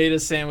 You've made a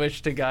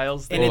sandwich to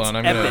Giles. And Hold it's on,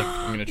 I'm epic.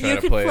 gonna try You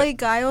to could play. play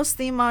Guile's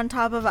theme on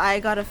top of I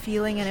Got a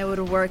Feeling and it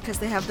would work because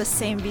they have the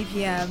same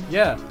BPM.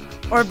 Yeah,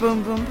 Or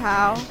Boom Boom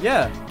Pow.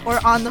 yeah, Or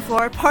On the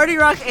Floor. Party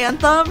Rock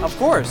Anthem. of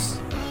course.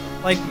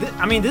 Like,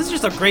 I mean, this is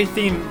just a great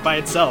theme by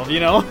itself, you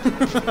know?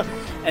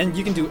 And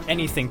you can do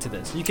anything to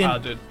this. You can, Oh,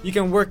 dude. you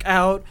can work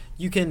out.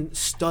 You can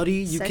study.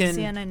 You Sexy can,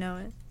 and I Know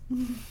It.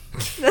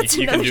 That's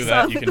You can another do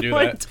that, song you with can do that.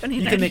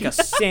 129. you can make a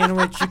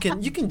sandwich.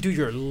 You can do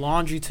your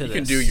laundry to You this.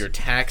 can do your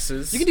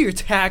taxes. You can do your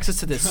taxes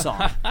to this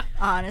song. It's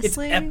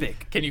Honestly.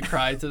 epic. Can you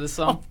cry to the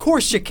song? Of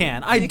course you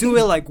can. I do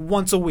it like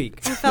once a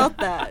week. I felt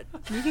that.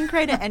 You can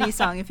cry to any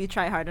song if you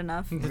try hard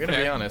enough. I'm gonna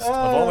be honest. Of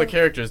all the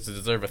characters to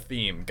deserve a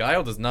theme,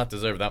 Guile does not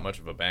deserve that much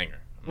of a banger.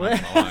 I'm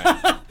not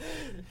gonna lie.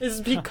 It's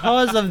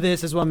because of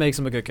this is what makes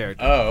him a good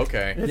character. Oh,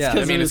 okay. Yeah.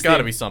 I mean, it's got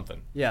to be something.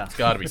 Yeah. It's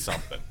got to be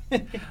something.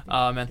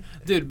 Man,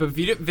 dude, but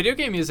video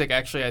game music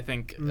actually, I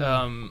think,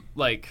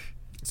 like,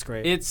 It's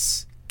great.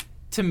 it's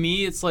to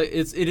me, it's like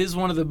it is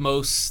one of the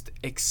most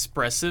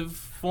expressive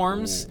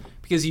forms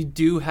because you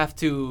do have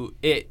to.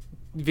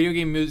 Video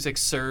game music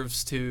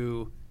serves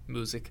to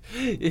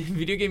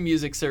Video game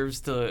music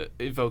serves to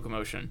evoke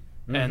emotion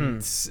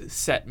and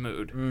set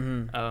mood,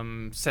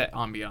 set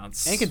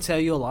ambiance. and it can tell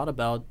you a lot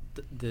about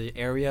the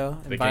area,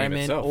 game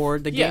environment, itself. or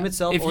the game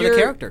itself, if or the you're-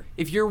 character.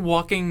 If you're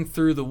walking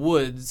through the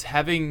woods,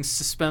 having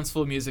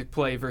suspenseful music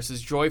play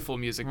versus joyful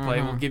music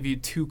play will give you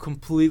two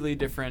completely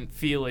different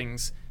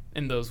feelings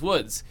in those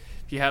woods.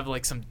 If you have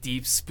like some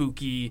deep,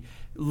 spooky,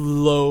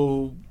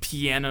 low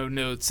piano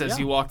notes as Yeah.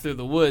 you walk through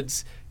the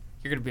woods,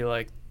 you're gonna be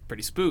like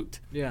pretty spooked.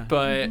 Yeah.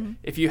 But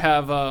if you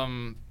have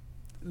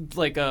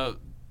like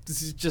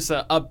just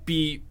a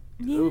upbeat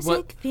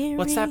Music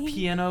what's that theory.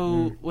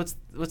 piano what's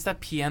that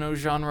piano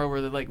genre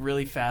where they're like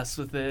really fast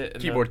with it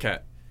and Keyboard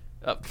cat.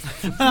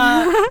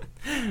 I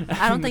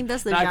don't think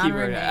that's the not genre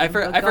keyboard. name. I but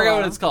forgot go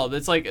what on. it's called.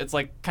 It's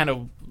like kind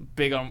of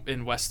big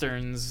in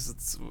westerns.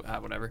 It's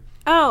whatever.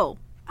 Oh,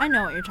 I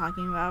know what you're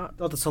talking about.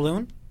 Oh, the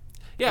saloon?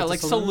 Yeah, What's like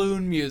a saloon?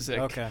 saloon music.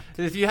 Okay.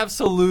 If you have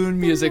saloon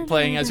music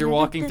playing as you're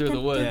walking through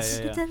the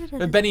woods, Yeah.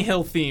 a Benny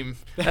Hill theme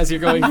as you're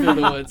going through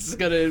the woods is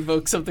gonna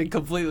invoke something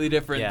completely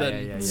different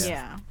than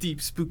Yeah.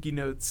 deep spooky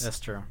notes. That's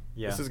true.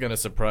 Yeah. This is going to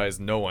surprise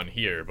no one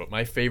here, but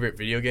my favorite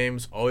video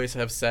games always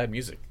have sad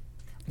music.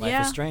 Life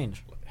Yeah. is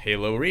strange.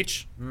 Halo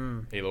Reach.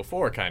 Mm. Halo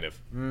 4, kind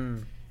of.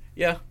 Mm.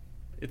 Yeah.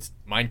 It's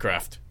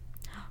Minecraft.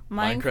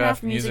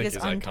 Minecraft music is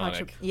iconic.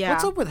 untouchable. Yeah.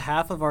 What's up with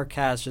half of our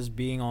cast just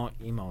being all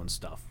emo and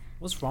stuff?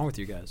 What's wrong with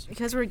you guys?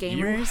 Because we're You,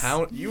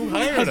 gamers. you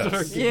hired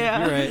us.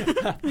 Yeah.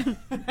 You're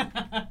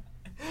right.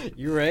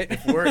 You're right.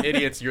 If we're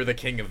idiots, you're the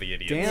king of the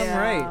idiots. Damn Yeah.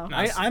 right.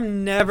 Nice.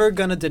 I'm never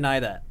gonna deny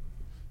that.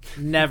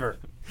 Never.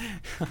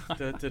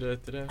 Da, da, da,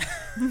 da,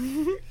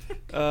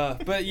 da.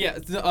 But yeah,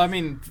 I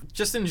mean,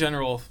 just in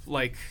general,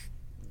 like,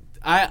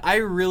 I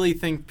really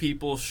think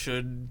people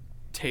should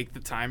take the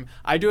time.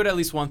 I do it at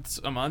least once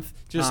a month.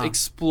 Just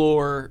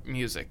explore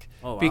music.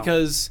 Oh, wow.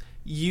 Because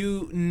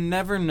you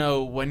never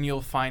know when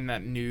you'll find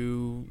that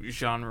new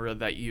genre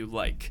that you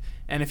like.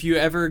 And if you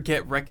ever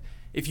get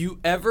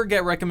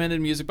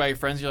recommended music by your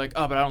friends, you're like,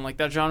 oh, but I don't like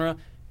that genre.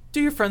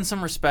 Do your friends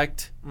some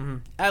respect. Mm-hmm.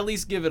 At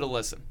least give it a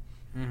listen.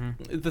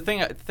 Mm-hmm. The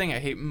thing I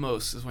hate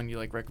most is when you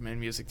like recommend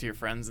music to your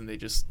friends and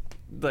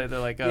they're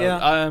like, oh, Yeah.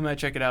 I might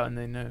check it out, and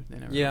they never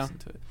Yeah. listen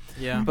to it.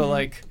 Yeah. But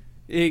like,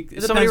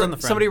 depends somebody on the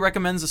friend. somebody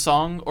recommends a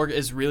song or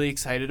is really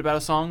excited about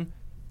a song,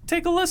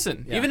 take a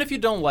listen. Yeah. Even if you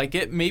don't like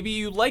it, maybe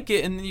you like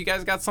it, and then you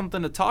guys got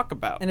something to talk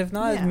about. And if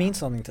not, Yeah. it means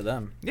something to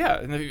them. Yeah,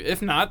 and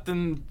if not,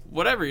 then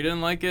whatever. You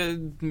didn't like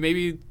it.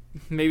 Maybe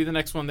the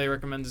next one they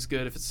recommend is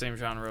good if it's the same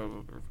genre,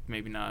 or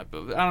maybe not.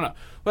 But I don't know.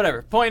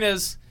 Whatever. Point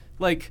is,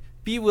 like,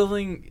 be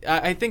willing.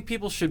 I think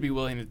people should be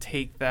willing to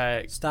take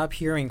that. Stop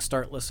hearing,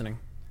 start listening.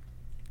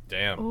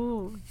 Damn.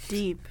 Ooh,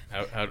 deep.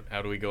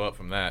 How do we go up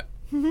from that?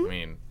 I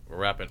mean, we're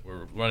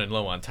running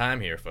low on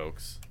time here,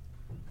 folks.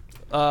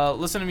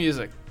 Listen to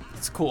music.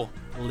 It's cool.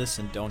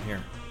 Listen, don't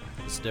hear.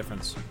 It's the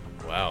difference.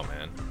 Wow,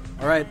 man.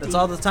 All right, that's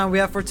all the time we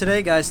have for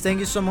today, guys. Thank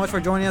you so much for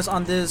joining us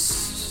on this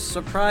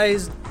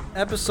surprise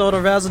episode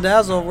of Razzle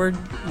Dazzle. We're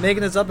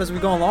making this up as we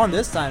go along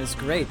this time. It's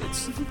great.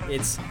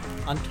 It's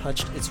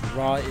untouched, it's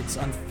raw, it's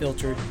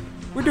unfiltered.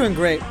 We're doing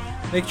great.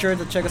 Make sure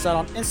to check us out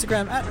on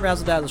Instagram at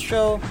Razzle Dazzle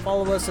Show.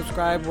 Follow us,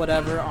 subscribe,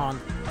 whatever on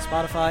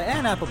Spotify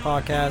and Apple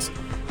Podcasts.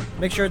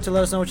 Make sure to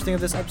let us know what you think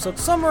of this episode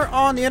somewhere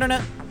on the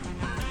internet.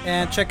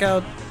 And check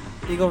out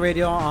Eagle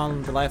Radio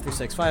on the Live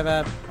 365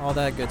 app. All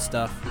that good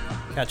stuff.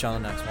 Catch you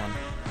on the next one.